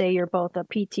 And you say you're both a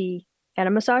PT and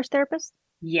a massage therapist?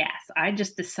 Yes, I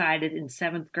just decided in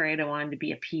 7th grade I wanted to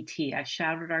be a PT. I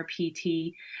shouted our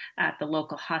PT at the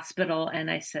local hospital, and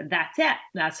I said, that's it.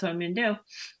 That's what I'm going to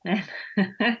do.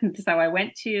 And so I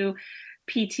went to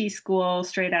PT school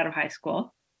straight out of high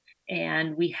school,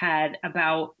 and we had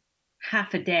about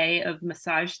half a day of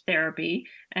massage therapy,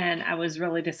 and I was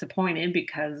really disappointed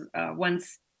because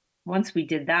once we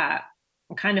did that,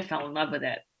 I kind of fell in love with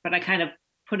it, but I kind of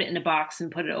put it in a box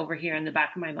and put it over here in the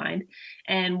back of my mind.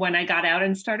 And when I got out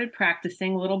and started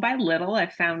practicing little by little, I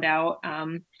found out,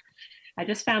 I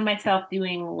just found myself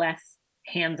doing less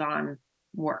hands-on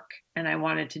work. And I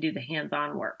wanted to do the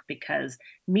hands-on work because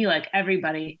me, like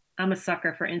everybody, I'm a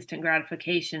sucker for instant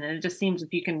gratification. And it just seems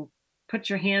if you can put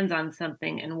your hands on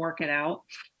something and work it out,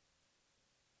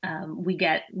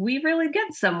 we really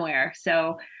get somewhere.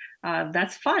 So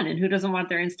that's fun. And who doesn't want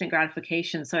their instant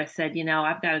gratification? So I said,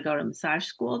 I've got to go to massage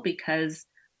school because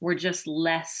we're just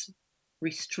less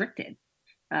restricted,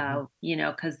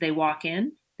 because they walk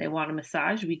in, they want a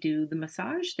massage, we do the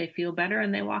massage, they feel better,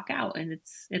 and they walk out. And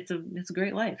it's a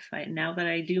great life. Now that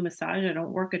I do massage, I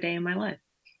don't work a day in my life.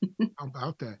 How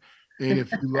about that? And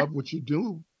if you love what you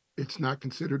do, it's not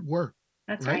considered work.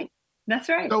 That's right. That's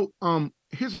right. So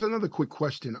here's another quick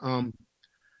question.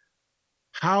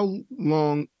 How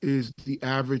long is the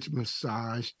average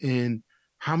massage, and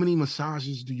how many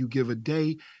massages do you give a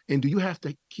day? And do you have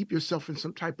to keep yourself in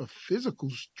some type of physical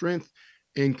strength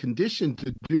and condition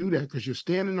to do that? Because you're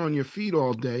standing on your feet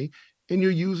all day and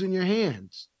you're using your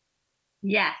hands.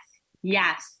 Yes.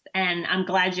 And I'm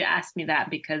glad you asked me that,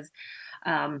 because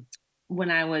when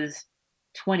I was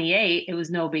 28, it was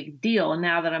no big deal. And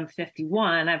now that I'm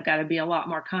 51, I've got to be a lot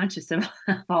more conscious of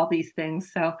all these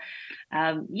things. So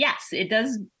yes, it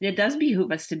does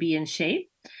behoove us to be in shape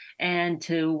and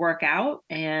to work out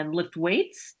and lift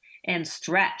weights and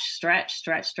stretch.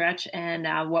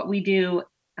 And what we do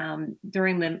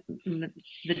during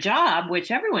the job,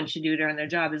 which everyone should do during their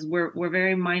job, is we're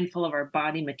very mindful of our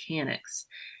body mechanics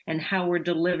and how we're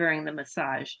delivering the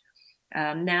massage.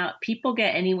 Now, people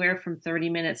get anywhere from 30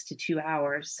 minutes to 2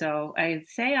 hours. So I'd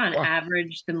say on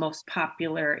average, the most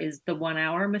popular is the 1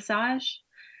 hour massage.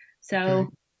 So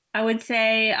I would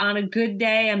say on a good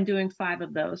day, I'm doing 5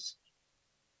 of those.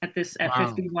 At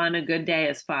 51, a good day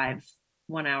is 5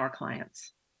 1 hour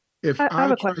clients. If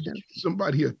I tried to give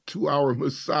somebody a 2 hour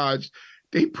massage,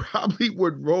 they probably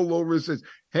would roll over and say,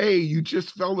 hey, you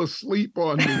just fell asleep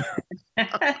on me.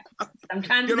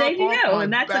 Sometimes they do,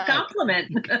 and that's a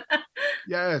compliment.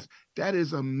 Yes, that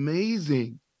is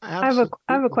amazing. Absolutely.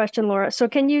 I have a question, Laura. So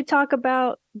can you talk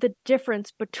about the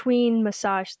difference between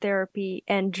massage therapy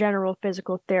and general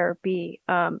physical therapy,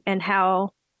 and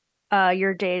how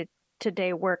your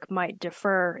day-to-day work might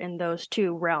differ in those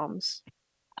two realms?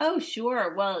 Oh,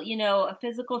 sure. Well, a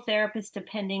physical therapist,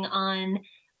 depending on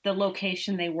the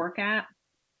location they work at,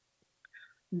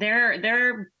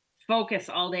 their focus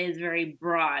all day is very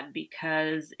broad,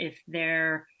 because if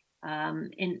they're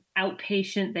in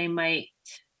outpatient,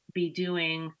 be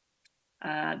doing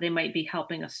they might be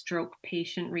helping a stroke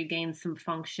patient regain some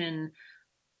function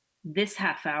this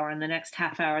half hour, and the next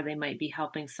half hour they might be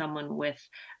helping someone with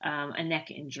a neck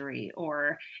injury,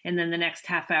 and then the next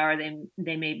half hour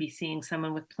they may be seeing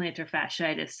someone with plantar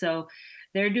fasciitis. So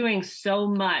they're doing so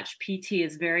much. PT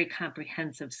is very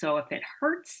comprehensive. So if it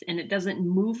hurts and it doesn't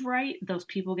move right, those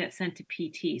people get sent to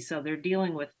PT. So they're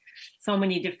dealing with so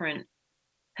many different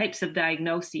types of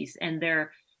diagnoses, and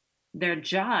their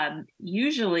job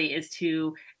usually is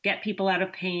to get people out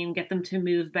of pain, get them to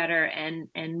move better, and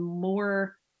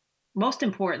most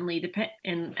importantly,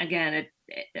 and again,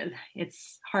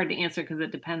 it's hard to answer because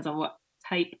it depends on what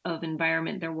type of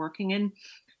environment they're working in.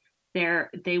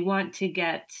 They want to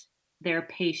get their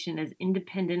patient as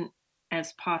independent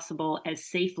as possible, as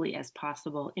safely as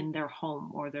possible in their home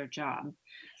or their job.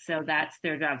 So that's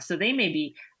their job. So they may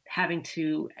be having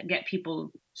to get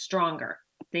people stronger.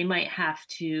 They might have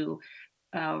to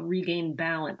regain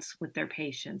balance with their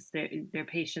patients. Their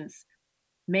patients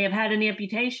may have had an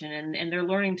amputation, and they're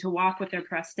learning to walk with their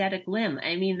prosthetic limb.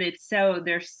 I mean,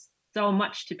 there's so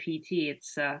much to PT.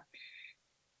 It's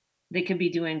they could be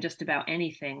doing just about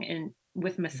anything. And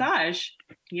with massage,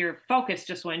 your focus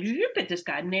just went, it just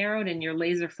got narrowed, and you're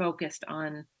laser focused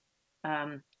on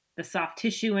the soft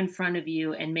tissue in front of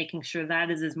you and making sure that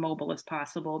is as mobile as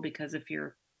possible. Because if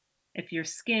your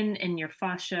skin and your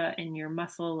fascia and your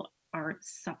muscle aren't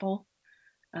supple,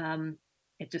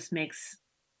 it just makes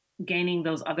gaining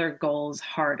those other goals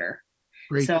harder.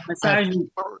 Great. So massage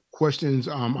questions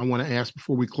I want to ask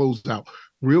before we close out.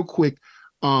 Real quick,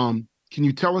 can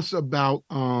you tell us about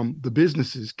the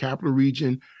businesses, Capital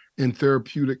Region and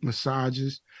Therapeutic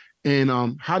Massages,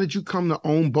 and how did you come to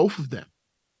own both of them?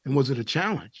 And was it a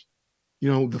challenge?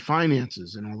 The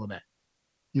finances and all of that.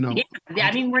 Yeah,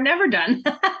 I mean, we're never done.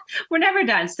 We're never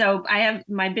done. So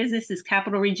my business is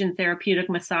Capital Region Therapeutic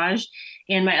Massage,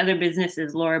 and my other business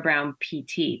is Laura Brown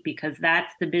PT, because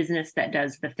that's the business that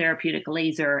does the therapeutic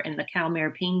laser and the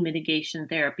CalMare pain mitigation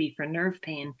therapy for nerve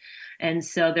pain. And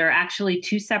so they're actually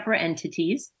two separate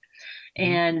entities.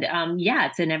 And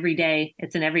it's an everyday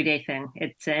thing.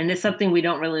 It's something we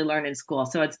don't really learn in school.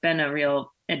 So it's been a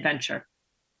real adventure.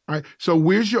 All right. So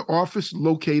where's your office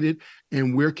located,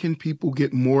 and where can people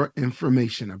get more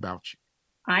information about you?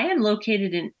 I am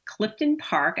located in Clifton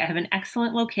Park. I have an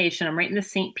excellent location. I'm right in the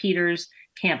St. Peter's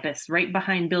campus, right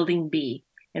behind Building B,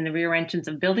 in the rear entrance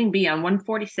of Building B on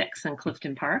 146 in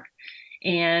Clifton Park.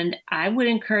 And I would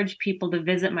encourage people to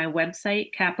visit my website,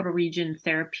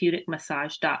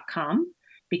 capitalregion.therapeuticmassage.com,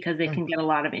 because they can get a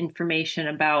lot of information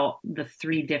about the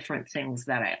three different things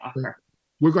that I offer.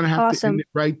 We're going to have to Awesome. end it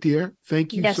right there.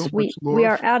 Thank you so much, Laura. We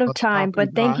are out of time,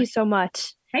 but thank you so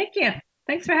much. Thank you.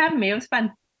 Thanks for having me. It was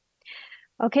fun.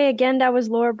 Okay, again, that was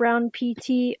Laura Brown,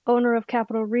 PT, owner of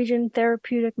Capital Region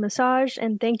Therapeutic Massage.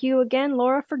 And thank you again,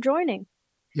 Laura, for joining.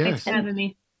 Yes. Thanks for having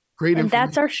me. Great information. And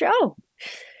that's our show.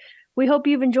 We hope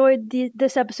you've enjoyed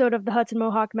this episode of the Hudson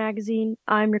Mohawk Magazine.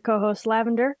 I'm your co-host,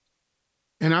 Lavender.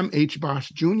 And I'm H. Bosch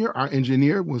Jr. Our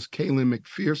engineer was Kaylin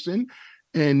McPherson.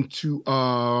 And just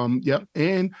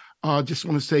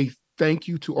want to say thank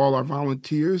you to all our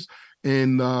volunteers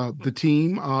and the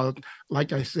team.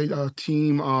 Like I said,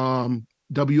 team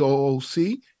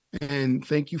WOOC, and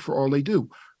thank you for all they do.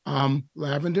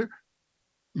 Lavender.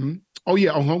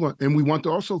 Hold on. And we want to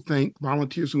also thank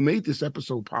volunteers who made this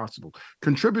episode possible.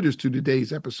 Contributors to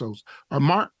today's episodes are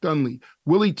Mark Dunlea,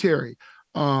 Willie Terry,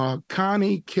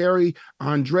 Connie, Carrie,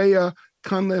 Andrea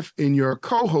Cunliffe, and your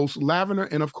co-host, Lavender,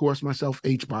 and of course, myself,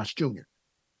 H. Bosch Jr.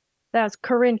 That's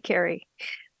Corinne Carey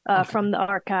from the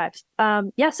archives.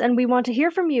 Yes, and we want to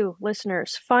hear from you,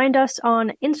 listeners. Find us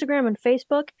on Instagram and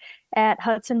Facebook at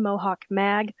Hudson Mohawk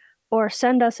Mag, or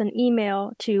send us an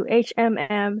email to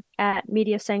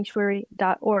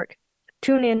hmm@mediasanctuary.org.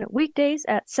 Tune in weekdays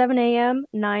at 7 a.m.,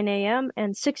 9 a.m.,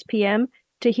 and 6 p.m.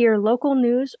 to hear local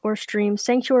news or stream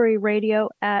Sanctuary Radio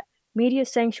at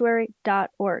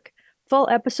mediasanctuary.org. Full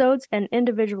episodes and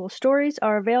individual stories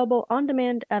are available on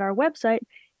demand at our website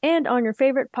and on your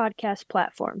favorite podcast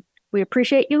platform. We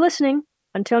appreciate you listening.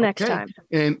 Until next time.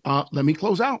 And let me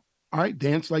close out. All right,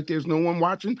 dance like there's no one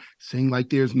watching, sing like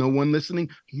there's no one listening,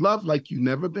 love like you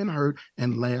never been hurt,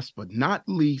 and last but not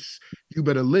least, you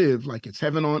better live like it's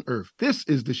heaven on earth. This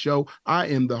is the show. I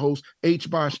am the host, H.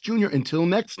 Bosch Jr. Until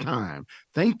next time,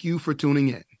 thank you for tuning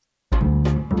in.